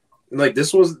 And, like,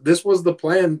 this was the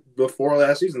plan before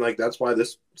last season. Like, that's why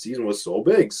this season was so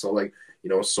big. So, like,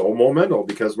 so momental,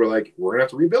 because we're going to have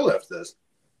to rebuild after this.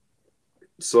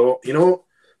 So,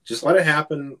 just let it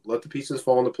happen. Let the pieces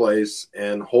fall into place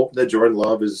and hope that Jordan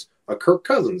Love is a Kirk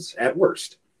Cousins at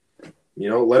worst.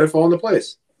 Let it fall into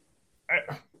place.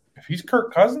 If he's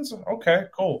Kirk Cousins, okay,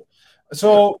 cool.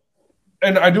 So,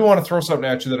 and I do want to throw something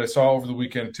at you that I saw over the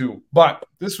weekend too, but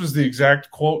this was the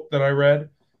exact quote that I read.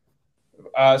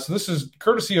 So this is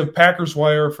courtesy of Packers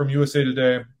Wire from USA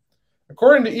Today.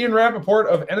 According to Ian Rappaport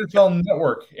of NFL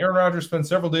Network, Aaron Rodgers spent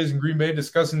several days in Green Bay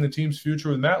discussing the team's future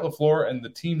with Matt LaFleur and the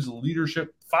team's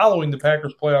leadership following the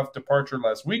Packers' playoff departure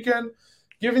last weekend,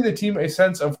 giving the team a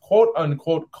sense of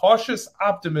quote-unquote cautious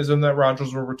optimism that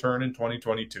Rodgers will return in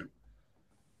 2022.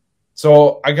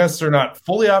 So I guess they're not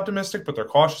fully optimistic, but they're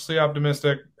cautiously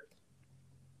optimistic.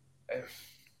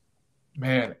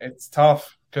 Man, it's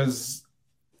tough because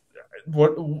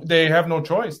they have no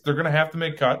choice. They're going to have to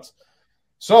make cuts.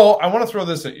 So I want to throw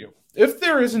this at you. If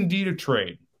there is indeed a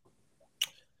trade,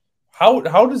 how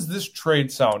does this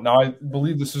trade sound? Now, I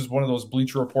believe this is one of those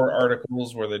Bleacher Report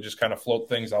articles where they just kind of float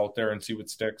things out there and see what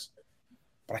sticks.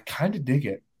 But I kind of dig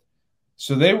it.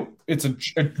 So it's a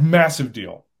massive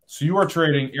deal. So you are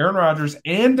trading Aaron Rodgers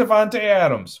and Davante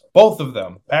Adams, both of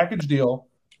them, package deal,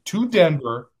 to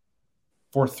Denver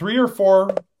for 3 or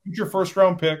 4 future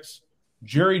first-round picks,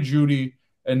 Jerry Jeudy,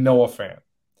 and Noah Fant.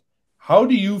 How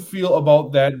do you feel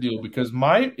about that deal? Because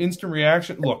my instant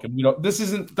reaction, look, this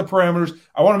isn't the parameters.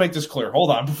 I want to make this clear.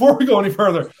 Hold on. Before we go any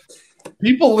further,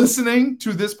 people listening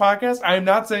to this podcast, I am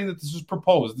not saying that this was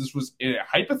proposed. This was a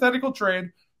hypothetical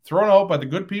trade thrown out by the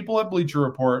good people at Bleacher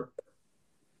Report.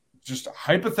 Just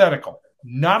hypothetical.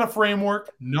 Not a framework.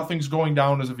 Nothing's going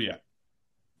down as of yet.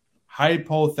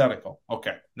 Hypothetical.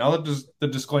 Okay. Now that the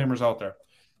disclaimer's out there.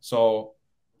 So,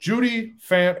 Jeudy,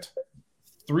 Fant,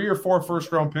 3 or 4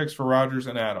 first-round picks for Rodgers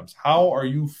and Adams. How are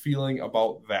you feeling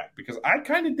about that? Because I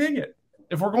kind of dig it.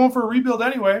 If we're going for a rebuild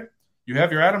anyway, you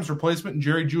have your Adams replacement in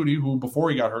Jerry Jeudy, who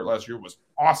before he got hurt last year was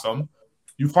awesome.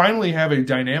 You finally have a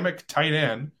dynamic tight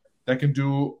end that can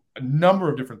do a number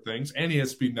of different things, and he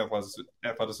has speed and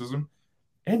athleticism.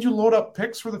 And you load up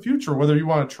picks for the future, whether you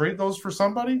want to trade those for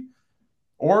somebody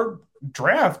or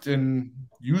draft and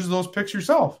use those picks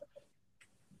yourself.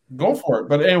 Go for it.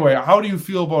 But anyway, how do you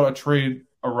feel about a trade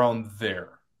around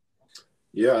there?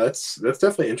 Yeah, that's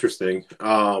definitely interesting.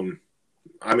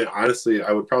 Honestly,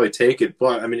 I would probably take it,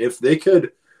 but if they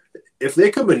could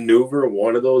maneuver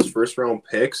one of those first round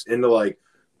picks into like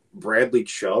Bradley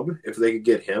Chubb, if they could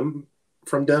get him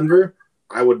from Denver,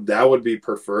 that would be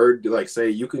preferred. Like,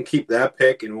 say you can keep that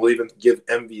pick and we'll even give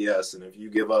MVS, and if you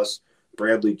give us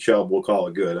Bradley Chubb, we'll call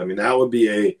it good. That would be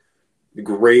a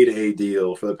grade A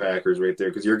deal for the Packers right there,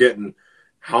 because you're getting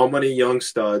how many young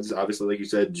studs, obviously, like you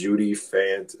said, Jeudy,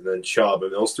 Fant, and then Chubb,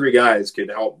 and those 3 guys can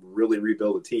help really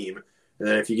rebuild a team. And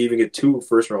then if you even get 2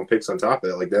 first-round picks on top of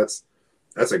that, like that's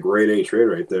a grade A trade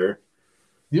right there.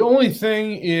 The only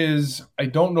thing is I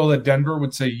don't know that Denver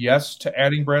would say yes to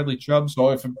adding Bradley Chubb. So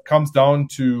if it comes down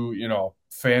to,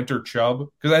 Fant or Chubb,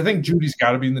 because I think Judy's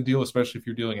got to be in the deal, especially if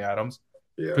you're dealing Adams.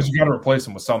 Yeah. Because you got to replace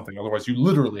him with something. Otherwise, you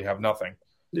literally have nothing.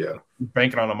 Yeah.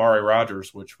 Banking on Amari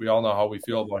Rodgers, which we all know how we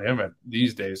feel about him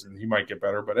these days, and he might get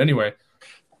better. But anyway,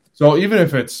 so even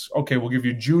if it's, okay, we'll give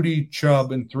you Jeudy,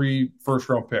 Chubb, and 3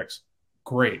 first-round picks.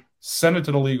 Great. Send it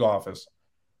to the league office.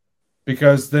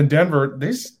 Because then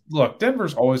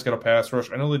Denver's always got a pass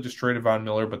rush. I know they just traded Von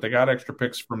Miller, but they got extra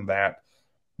picks from that.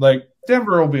 Like,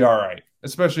 Denver will be all right,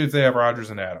 especially if they have Rodgers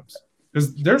and Adams.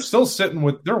 Because they're still sitting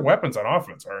with their weapons on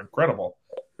offense are incredible.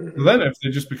 So then if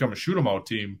they just become a shoot-'em-out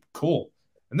team, cool.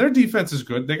 And their defense is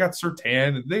good. They got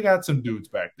Surtain. They got some dudes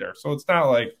back there. So it's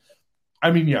not like –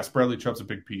 yes, Bradley Chubb's a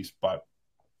big piece, but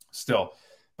still.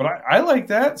 But I like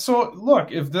that. So,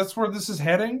 look, if that's where this is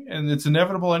heading and it's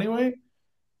inevitable anyway –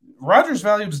 Rodgers'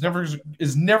 value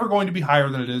is never going to be higher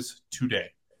than it is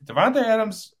today. Davante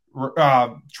Adams'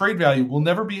 trade value will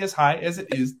never be as high as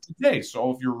it is today.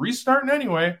 So if you're restarting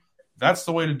anyway, that's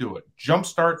the way to do it.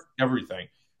 Jumpstart everything.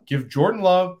 Give Jordan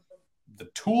Love the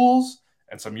tools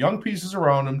and some young pieces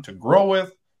around him to grow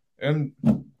with, and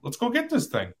let's go get this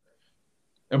thing.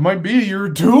 It might be a year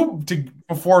or 2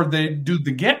 before they do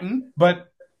the getting,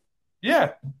 but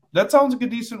Yeah, that sounds like a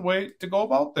decent way to go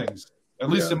about things, at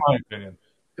least in my opinion.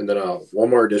 And then one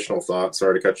more additional thought.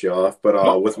 Sorry to cut you off, but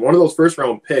Nope. with one of those first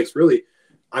round picks, really,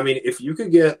 I mean, if you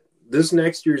could get this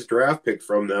next year's draft pick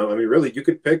from them, I mean, really, you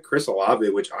could pick Chris Olave,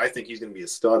 which I think he's going to be a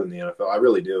stud in the NFL. I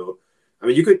really do. I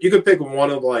mean, you could pick one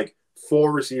of like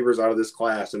 4 receivers out of this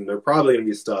class, and they're probably going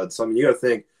to be studs. So I mean, you got to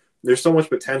think there's so much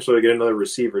potential to get another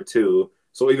receiver too.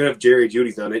 So even if Jerry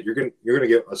Judy's done it, you're gonna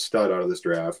get a stud out of this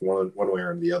draft, one way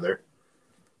or the other.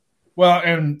 Well,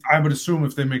 and I would assume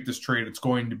if they make this trade, it's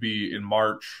going to be in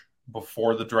March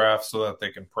before the draft so that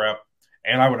they can prep.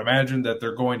 And I would imagine that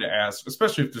they're going to ask,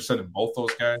 especially if they're sending both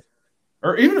those guys,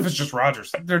 or even if it's just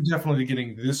Rodgers, they're definitely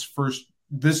getting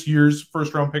this year's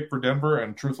first round pick for Denver.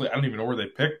 And truthfully, I don't even know where they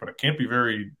picked, but it can't be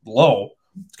very low.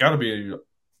 It's got to be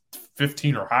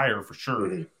 15 or higher for sure.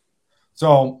 Mm-hmm.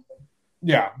 So,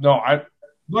 yeah, no,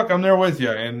 I'm there with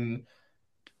you. And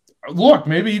look,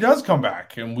 maybe he does come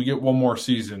back and we get one more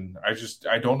season.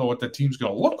 I don't know what the team's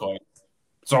going to look like.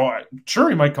 So sure,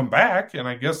 he might come back, and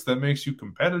I guess that makes you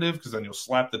competitive because then you'll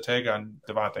slap the tag on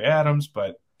Devontae Adams.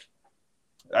 But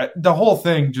the whole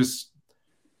thing just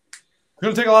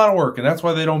going to take a lot of work, and that's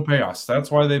why they don't pay us.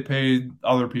 That's why they pay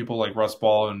other people like Russ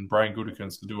Ball and Brian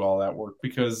Gutekunst to do all that work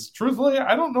because, truthfully,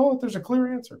 I don't know if there's a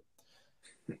clear answer.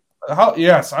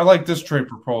 Yes, I like this trade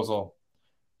proposal.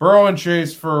 Burrow and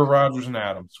Chase for Rodgers and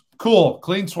Adams. Cool,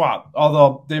 clean swap.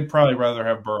 Although they'd probably rather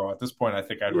have Burrow at this point. I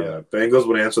think I'd rather. Bengals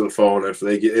would answer the phone if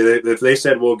they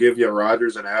said we'll give you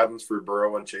Rodgers and Adams for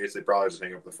Burrow and Chase. They'd probably just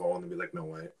hang up the phone and be like, no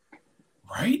way.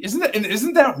 Right?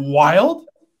 Isn't that wild?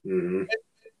 Mm-hmm.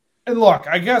 And look,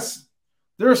 I guess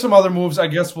there are some other moves. I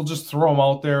guess we'll just throw them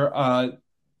out there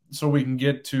so we can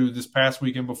get to this past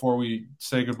weekend before we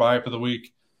say goodbye for the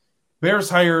week.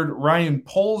 Bears hired Ryan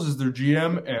Poles as their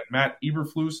GM and Matt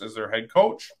Eberflus as their head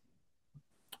coach.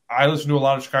 I listen to a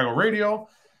lot of Chicago radio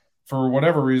for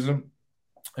whatever reason.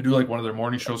 I do like one of their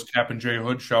morning shows, Cap and Jay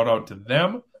Hood. Shout out to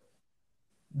them.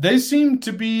 They seem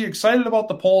to be excited about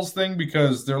the Poles thing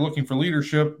because they're looking for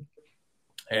leadership.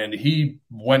 And he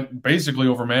went basically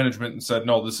over management and said,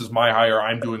 no, this is my hire.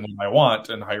 I'm doing what I want,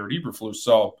 and hired Eberflus.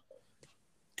 So,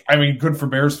 I mean, good for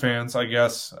Bears fans, I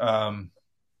guess.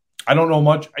 I don't know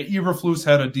much. Eberflus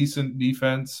had a decent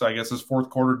defense. I guess his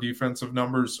fourth quarter defensive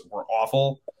numbers were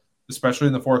awful, especially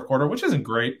in the fourth quarter, which isn't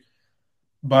great.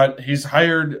 But he's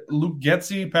hired Luke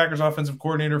Getsy, Packers offensive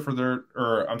coordinator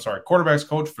quarterbacks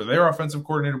coach for their offensive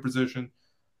coordinator position.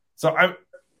 So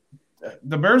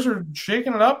the Bears are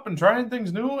shaking it up and trying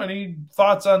things new. Any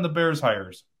thoughts on the Bears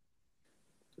hires?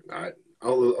 I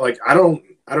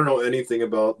don't know anything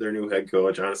about their new head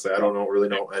coach. Honestly, I don't really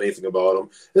know anything about them.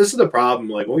 This is the problem.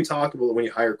 Like when we talk about when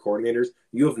you hire coordinators,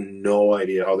 you have no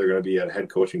idea how they're going to be at a head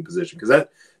coaching position because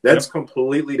that's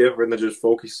completely different than just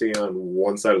focusing on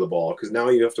one side of the ball. Because now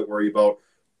you have to worry about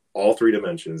all 3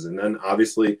 dimensions, and then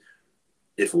obviously,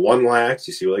 if one lacks,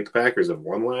 you see like the Packers. If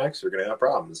one lacks, you're going to have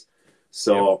problems.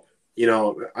 So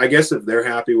I guess if they're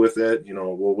happy with it,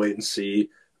 we'll wait and see.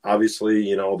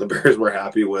 Obviously, the Bears were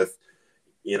happy with,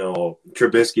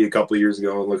 Trubisky a couple of years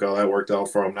ago, and look how that worked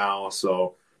out for him now.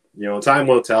 So, time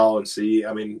will tell and see.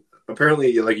 I mean,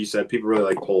 apparently, like you said, people really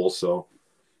like Poles, so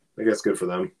I guess good for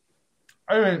them.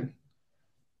 I mean,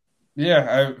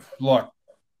 yeah,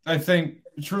 I think,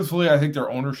 truthfully,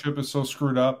 their ownership is so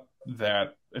screwed up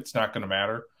that it's not going to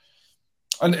matter.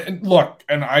 And look,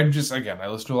 and I listen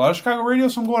to a lot of Chicago radio,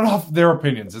 so I'm going off their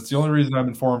opinions. It's the only reason I'm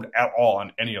informed at all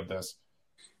on any of this.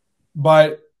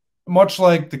 But much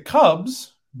like the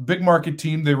Cubs, big market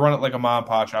team, they run it like a mom and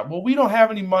pop shop. Well, we don't have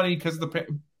any money because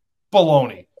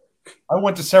baloney. I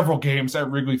went to several games at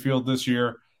Wrigley Field this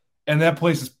year, and that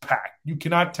place is packed. You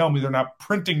cannot tell me they're not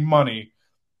printing money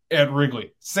at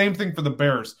Wrigley. Same thing for the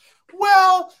Bears.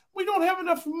 Well, we don't have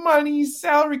enough money,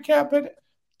 salary cap it.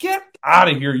 Get out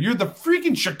of here. You're the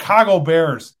freaking Chicago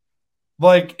Bears.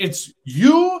 Like, it's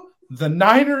you, the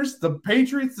Niners, the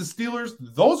Patriots, the Steelers.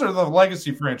 Those are the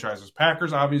legacy franchises.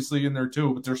 Packers, obviously, in there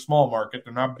too, but they're small market.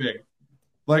 They're not big.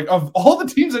 Like, of all the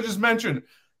teams I just mentioned,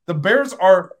 the Bears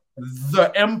are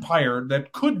the empire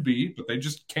that could be, but they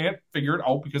just can't figure it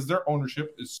out because their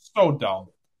ownership is so dumb.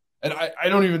 And I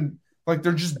don't even,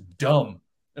 they're just dumb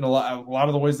in a lot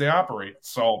of the ways they operate.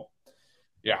 So,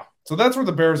 yeah. So that's where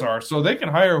the Bears are. So they can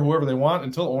hire whoever they want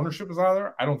until ownership is out of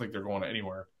there. I don't think they're going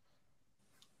anywhere.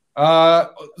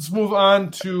 Let's move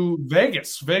on to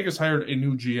Vegas. Vegas hired a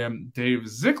new GM, Dave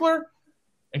Ziegler.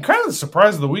 And kind of the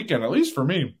surprise of the weekend, at least for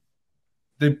me,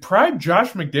 they pried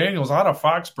Josh McDaniels out of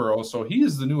Foxborough, so he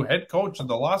is the new head coach of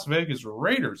the Las Vegas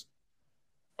Raiders,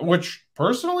 which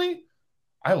personally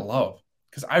I love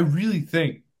because I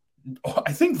think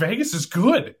Vegas is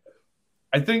good.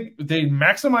 I think they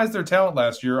maximized their talent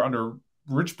last year under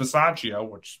Rich Bisaccia,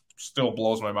 which still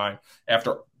blows my mind.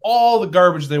 After all the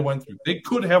garbage they went through, they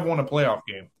could have won a playoff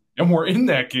game, and we're in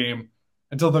that game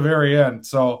until the very end.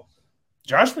 So,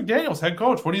 Josh McDaniels, head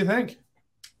coach, what do you think?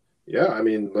 Yeah, I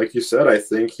mean, like you said, I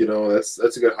think that's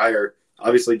a good hire.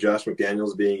 Obviously, Josh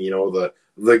McDaniels being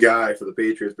the guy for the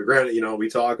Patriots, but granted, we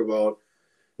talk about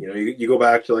you go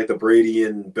back to like the Brady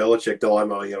and Belichick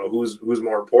dilemma. Who's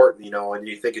more important? And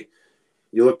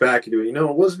you look back and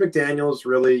do was McDaniels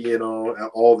really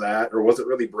all that, or was it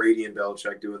really Brady and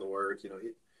Belichick doing the work?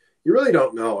 You really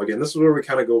don't know. Again, this is where we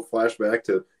kind of go flashback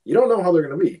to you don't know how they're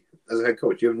going to be as a head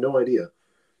coach. You have no idea.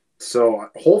 So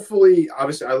hopefully,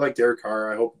 obviously, I like Derek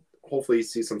Carr. Hopefully you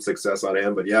see some success out of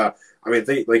him. But yeah, I mean,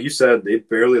 like you said, they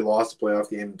barely lost a playoff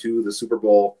game to the Super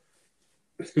Bowl,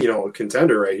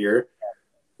 contender right here.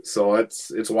 So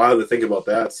it's wild to think about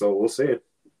that. So we'll see.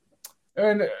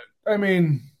 And I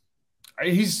mean,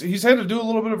 he's had to do a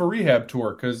little bit of a rehab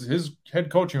tour because his head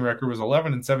coaching record was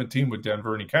 11-17 with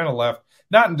Denver, and he kind of left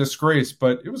not in disgrace,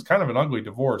 but it was kind of an ugly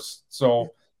divorce.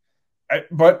 So,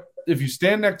 but if you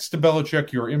stand next to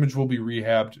Belichick, your image will be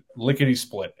rehabbed lickety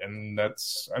split, and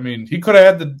he could have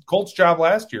had the Colts job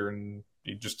last year, and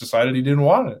he just decided he didn't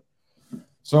want it.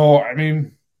 So, I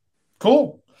mean,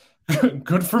 cool.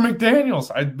 Good for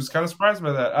McDaniels. I was kind of surprised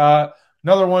by that.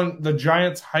 Another one, the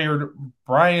Giants hired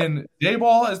Brian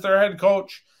Daboll as their head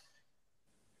coach.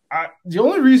 The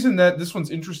only reason that this one's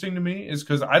interesting to me is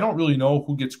because I don't really know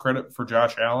who gets credit for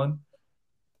Josh Allen.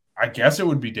 I guess it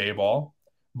would be Daboll.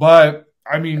 But,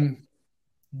 I mean,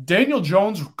 Daniel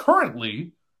Jones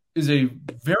currently is a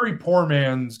very poor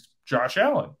man's Josh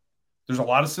Allen. There's a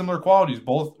lot of similar qualities.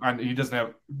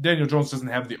 Daniel Jones doesn't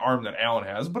have the arm that Allen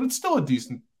has, but it's still a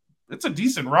decent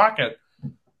rocket.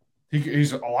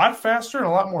 He's a lot faster and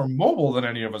a lot more mobile than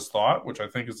any of us thought, which I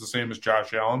think is the same as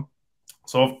Josh Allen.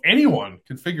 So if anyone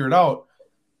can figure it out,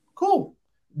 cool.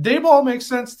 Daboll makes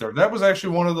sense there. That was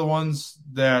actually one of the ones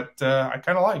that I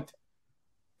kind of liked.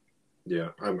 Yeah,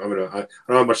 I don't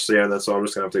have much to say on that, so I'm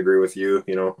just gonna have to agree with you.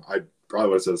 I probably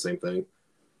would have said the same thing.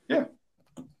 Yeah,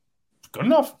 good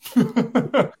enough.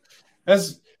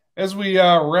 As we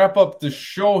wrap up the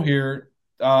show here,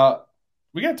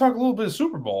 we got to talk a little bit of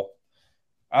Super Bowl.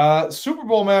 Super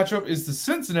Bowl matchup is the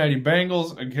Cincinnati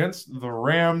Bengals against the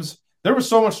Rams. There was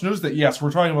so much news that, yes,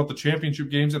 we're talking about the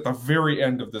championship games at the very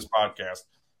end of this podcast.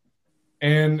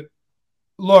 And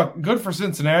look, good for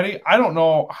Cincinnati. I don't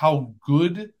know how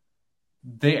good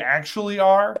they actually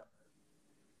are.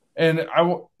 And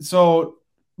so,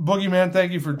 Boogeyman,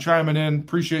 thank you for chiming in.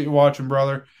 Appreciate you watching,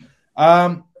 brother.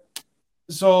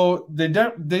 So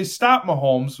they stopped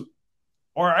Mahomes.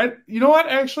 You know what?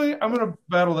 Actually, I'm going to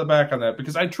battle that back on that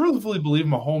because I truthfully believe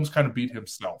Mahomes kind of beat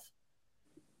himself.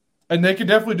 And they could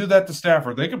definitely do that to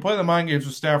Stafford. They can play the mind games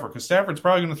with Stafford because Stafford's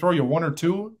probably going to throw you one or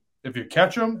two. If you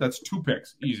catch him, that's 2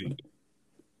 picks. Easy.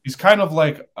 He's kind of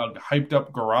like a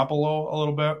hyped-up Garoppolo a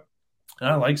little bit. And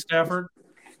I like Stafford.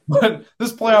 But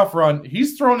this playoff run,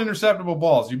 he's throwing interceptable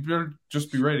balls. You better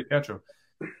just be ready to catch him.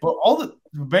 But all the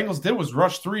Bengals did was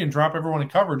rush 3 and drop everyone in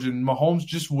coverage, and Mahomes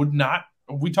just would not.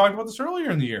 We talked about this earlier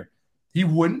in the year. He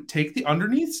wouldn't take the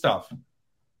underneath stuff.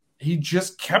 He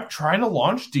just kept trying to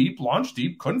launch deep,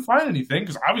 couldn't find anything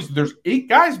because obviously there's 8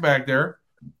 guys back there.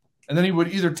 And then he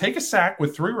would either take a sack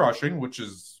with 3 rushing, which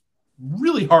is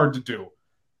really hard to do,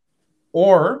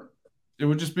 or it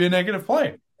would just be a negative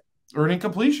play or an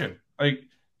incompletion. Like,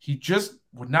 he just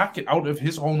would not get out of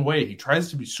his own way. He tries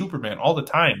to be Superman all the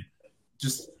time.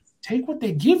 Just take what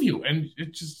they give you. And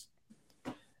it just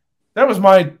 – that was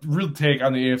my real take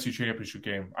on the AFC Championship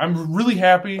game. I'm really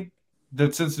happy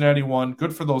that Cincinnati won.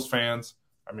 Good for those fans.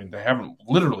 I mean, they have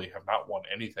not won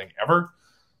anything ever.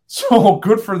 So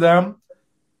good for them.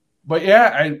 But,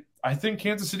 yeah, I think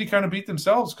Kansas City kind of beat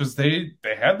themselves because they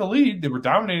had the lead. They were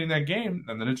dominating that game,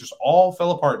 and then it just all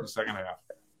fell apart in the second half.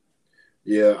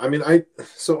 Yeah, I mean,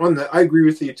 on that, I agree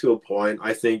with you to a point.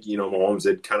 I think, Mahomes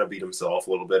did kind of beat himself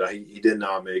a little bit. He did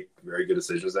not make very good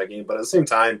decisions that game. But at the same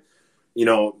time,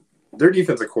 their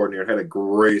defensive coordinator had a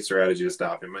great strategy to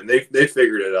stop him, and they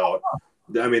figured it out.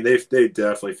 I mean, they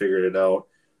definitely figured it out.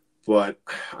 But,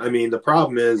 I mean, the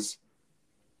problem is,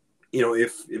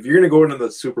 if you're going to go into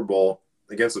the Super Bowl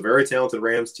against a very talented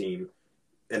Rams team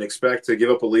and expect to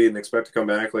give up a lead and expect to come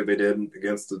back like they did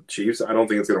against the Chiefs, I don't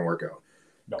think it's going to work out.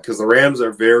 Because the Rams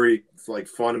are very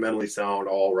fundamentally sound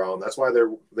all around. That's why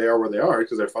they are where they are,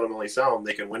 because they're fundamentally sound.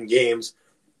 They can win games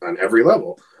on every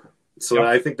level. So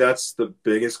I think that's the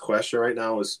biggest question right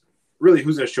now is really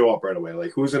who's going to show up right away.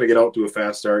 Like, who's going to get out to a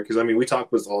fast start? Because, I mean, we talk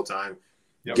about this all the time,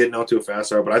 getting out to a fast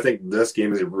start. But I think this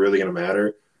game is really going to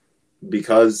matter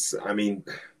because, I mean,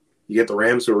 you get the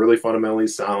Rams, who are really fundamentally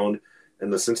sound,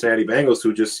 and the Cincinnati Bengals,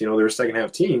 who just, they're a second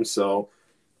half team. So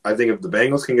I think if the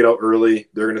Bengals can get out early,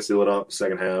 they're going to seal it up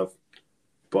second half.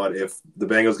 But if the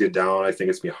Bengals get down, I think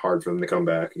it's going to be hard for them to come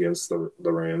back against the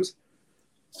Rams.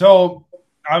 So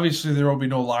obviously there will be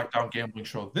no Lockdown Gambling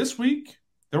Show this week.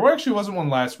 There actually wasn't one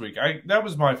last week. That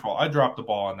was my fault. I dropped the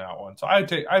ball on that one. So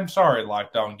I'm sorry,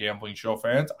 Lockdown Gambling Show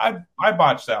fans. I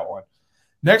botched that one.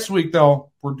 Next week,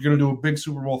 though, we're going to do a big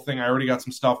Super Bowl thing. I already got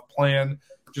some stuff planned.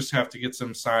 Just have to get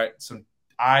some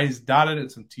I's dotted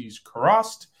and some T's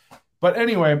crossed. But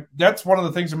anyway, that's one of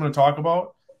the things I'm going to talk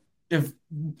about. If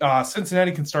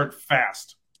Cincinnati can start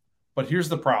fast. But here's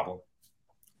the problem.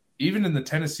 Even in the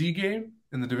Tennessee game,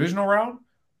 in the divisional round,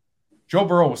 Joe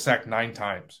Burrow was sacked 9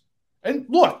 times. And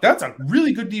look, that's a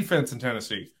really good defense in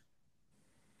Tennessee.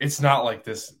 It's not like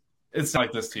this. It's not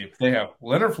like this team. They have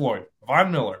Leonard Floyd,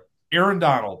 Von Miller, Aaron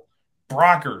Donald,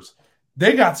 Brockers.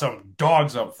 They got some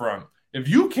dogs up front. If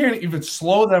you can't even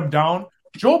slow them down,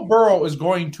 Joe Burrow is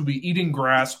going to be eating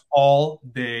grass all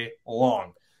day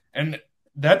long. And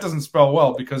that doesn't spell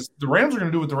well because the Rams are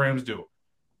going to do what the Rams do.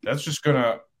 That's just going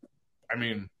to,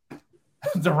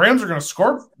 the Rams are going to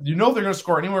score. They're going to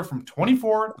score anywhere from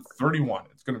 24 to 31.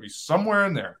 It's going to be somewhere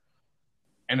in there.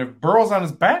 And if Burrow's on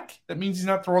his back, that means he's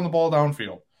not throwing the ball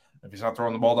downfield. If he's not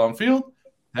throwing the ball downfield,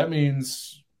 that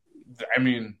means,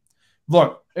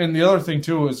 look, and the other thing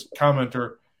too is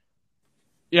commenter,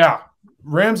 yeah,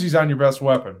 Ramsey's on your best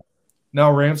weapon.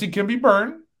 Now Ramsey can be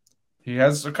burned. He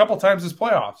has a couple times his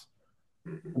playoffs.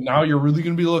 Now you're really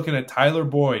going to be looking at Tyler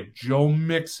Boyd, Joe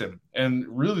Mixon, and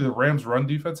really the Rams' run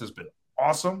defense has been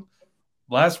awesome.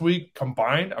 Last week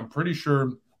combined, I'm pretty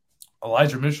sure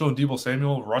Elijah Mitchell and Deebo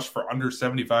Samuel rushed for under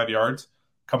 75 yards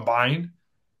combined.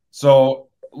 So,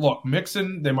 look,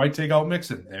 Mixon, they might take out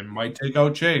Mixon. They might take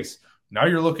out Chase. Now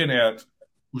you're looking at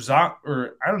Uzama,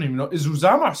 or I don't even know. Is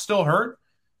Uzama still hurt?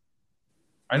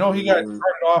 I know he got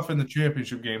started off in the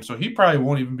championship game, so he probably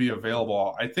won't even be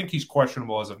available. I think he's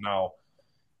questionable as of now.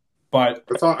 But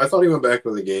I thought he went back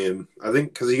to the game. I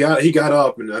think because he got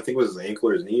up, and I think it was his ankle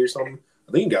or his knee or something.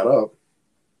 I think he got up.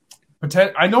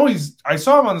 I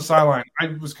saw him on the sideline.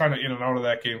 I was kind of in and out of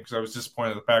that game because I was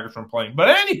disappointed the Packers weren't playing.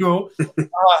 But anywho,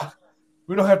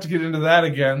 we don't have to get into that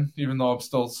again, even though I'm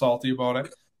still salty about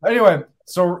it. Anyway,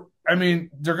 so,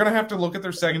 they're going to have to look at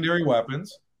their secondary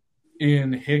weapons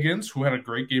in Higgins, who had a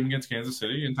great game against Kansas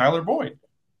City, and Tyler Boyd.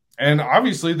 And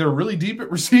obviously, they're really deep at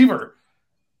receiver.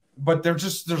 But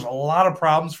there's a lot of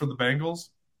problems for the Bengals.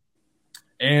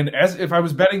 And as if I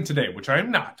was betting today, which I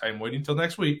am not, I'm waiting until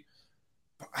next week,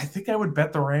 I think I would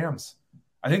bet the Rams.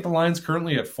 I think the line's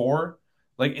currently at 4.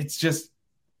 It's just,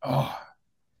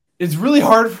 it's really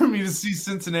hard for me to see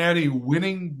Cincinnati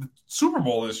winning the Super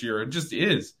Bowl this year. It just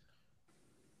is.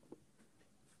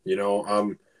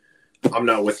 I'm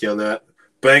not with you on that.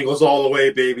 Bengals all the way,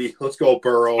 baby. Let's go,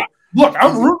 Burrow. Look,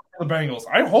 I'm rooting for the Bengals.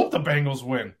 I hope the Bengals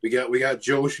win. We got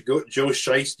Joe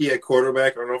Shiesty at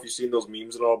quarterback. I don't know if you've seen those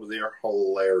memes at all, but they are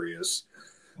hilarious.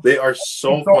 They are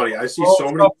so funny. I see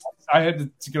so many. I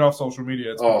had to get off social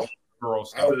media. It's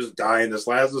gross. I was just dying this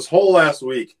whole last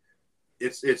week.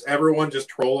 It's everyone just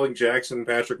trolling Jackson,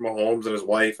 Patrick Mahomes, and his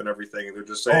wife and everything. And they're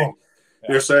just saying,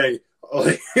 they're saying,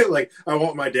 like, I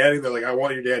want my daddy. They're like, I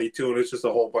want your daddy too. And it's just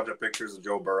a whole bunch of pictures of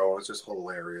Joe Burrow. And it's just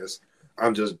hilarious.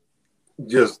 I'm just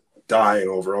dying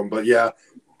over them. But yeah,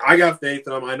 I got faith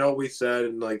in them. I know we said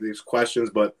in these questions,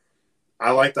 but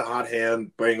I like the hot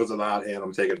hand. Bengals are the hot hand.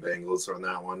 I'm taking Bengals on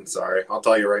that one. Sorry. I'll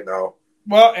tell you right now.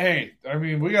 Well, hey,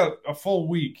 we got a full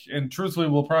week, and truthfully,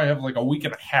 we'll probably have a week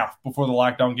and a half before the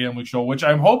Lockdown Gambling Show, which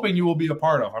I'm hoping you will be a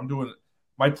part of. I'm doing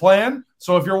my plan.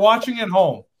 So if you're watching at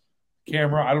home,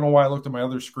 camera, I don't know why I looked at my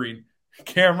other screen.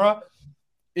 Camera,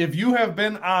 if you have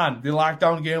been on the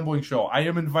Lockdown Gambling Show, I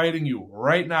am inviting you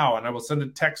right now, and I will send a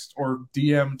text or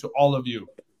DM to all of you.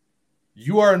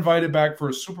 You are invited back for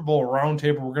a Super Bowl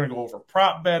roundtable. We're going to go over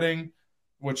prop betting,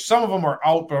 which some of them are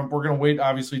out, but we're going to wait,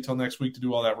 obviously, till next week to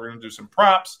do all that. We're going to do some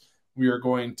props. We are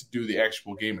going to do the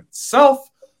actual game itself.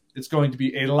 It's going to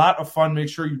be a lot of fun. Make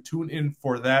sure you tune in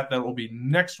for that. That will be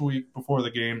next week before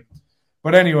the game.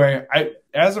 But anyway,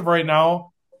 as of right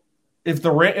now, if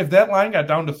that line got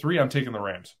down to 3, I'm taking the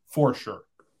Rams for sure.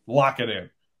 Lock it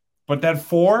in. But that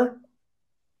 4,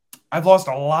 I've lost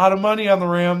a lot of money on the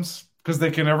Rams because they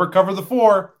can never cover the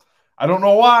 4. I don't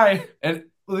know why. And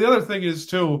the other thing is,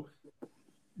 too,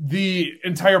 the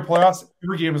entire playoffs,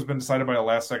 every game has been decided by a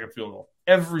last-second field goal.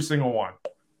 Every single one.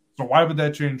 So why would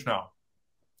that change now?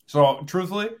 So,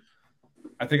 truthfully,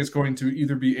 I think it's going to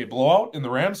either be a blowout in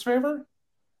the Rams' favor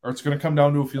or it's going to come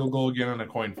down to a field goal again and a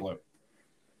coin flip.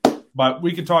 But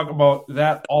we can talk about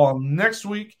that all next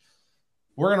week.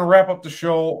 we're going to wrap up the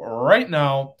show right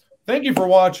now. Thank you for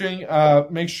watching.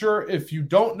 Make sure, if you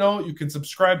don't know, you can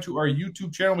subscribe to our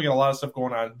YouTube channel. We got a lot of stuff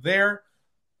going on there.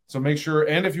 So make sure,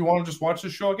 and if you want to just watch the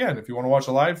show again, if you want to watch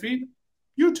a live feed,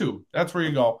 YouTube, that's where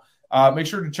you go. Make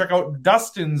sure to check out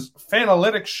Dustin's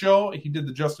Fanalytics show. He did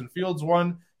the Justin Fields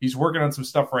one. He's working on some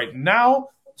stuff right now.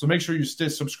 So make sure you stay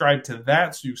subscribed to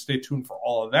that so you stay tuned for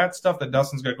all of that stuff that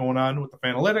Dustin's got going on with the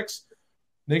Fanalytics.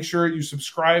 Make sure you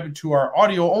subscribe to our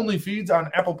audio-only feeds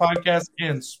on Apple Podcasts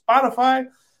and Spotify.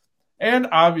 And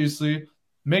obviously,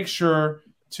 make sure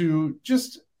to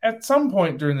just at some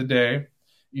point during the day,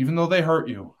 even though they hurt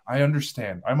you, I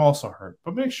understand. I'm also hurt.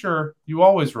 But make sure you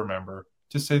always remember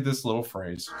to say this little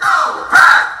phrase.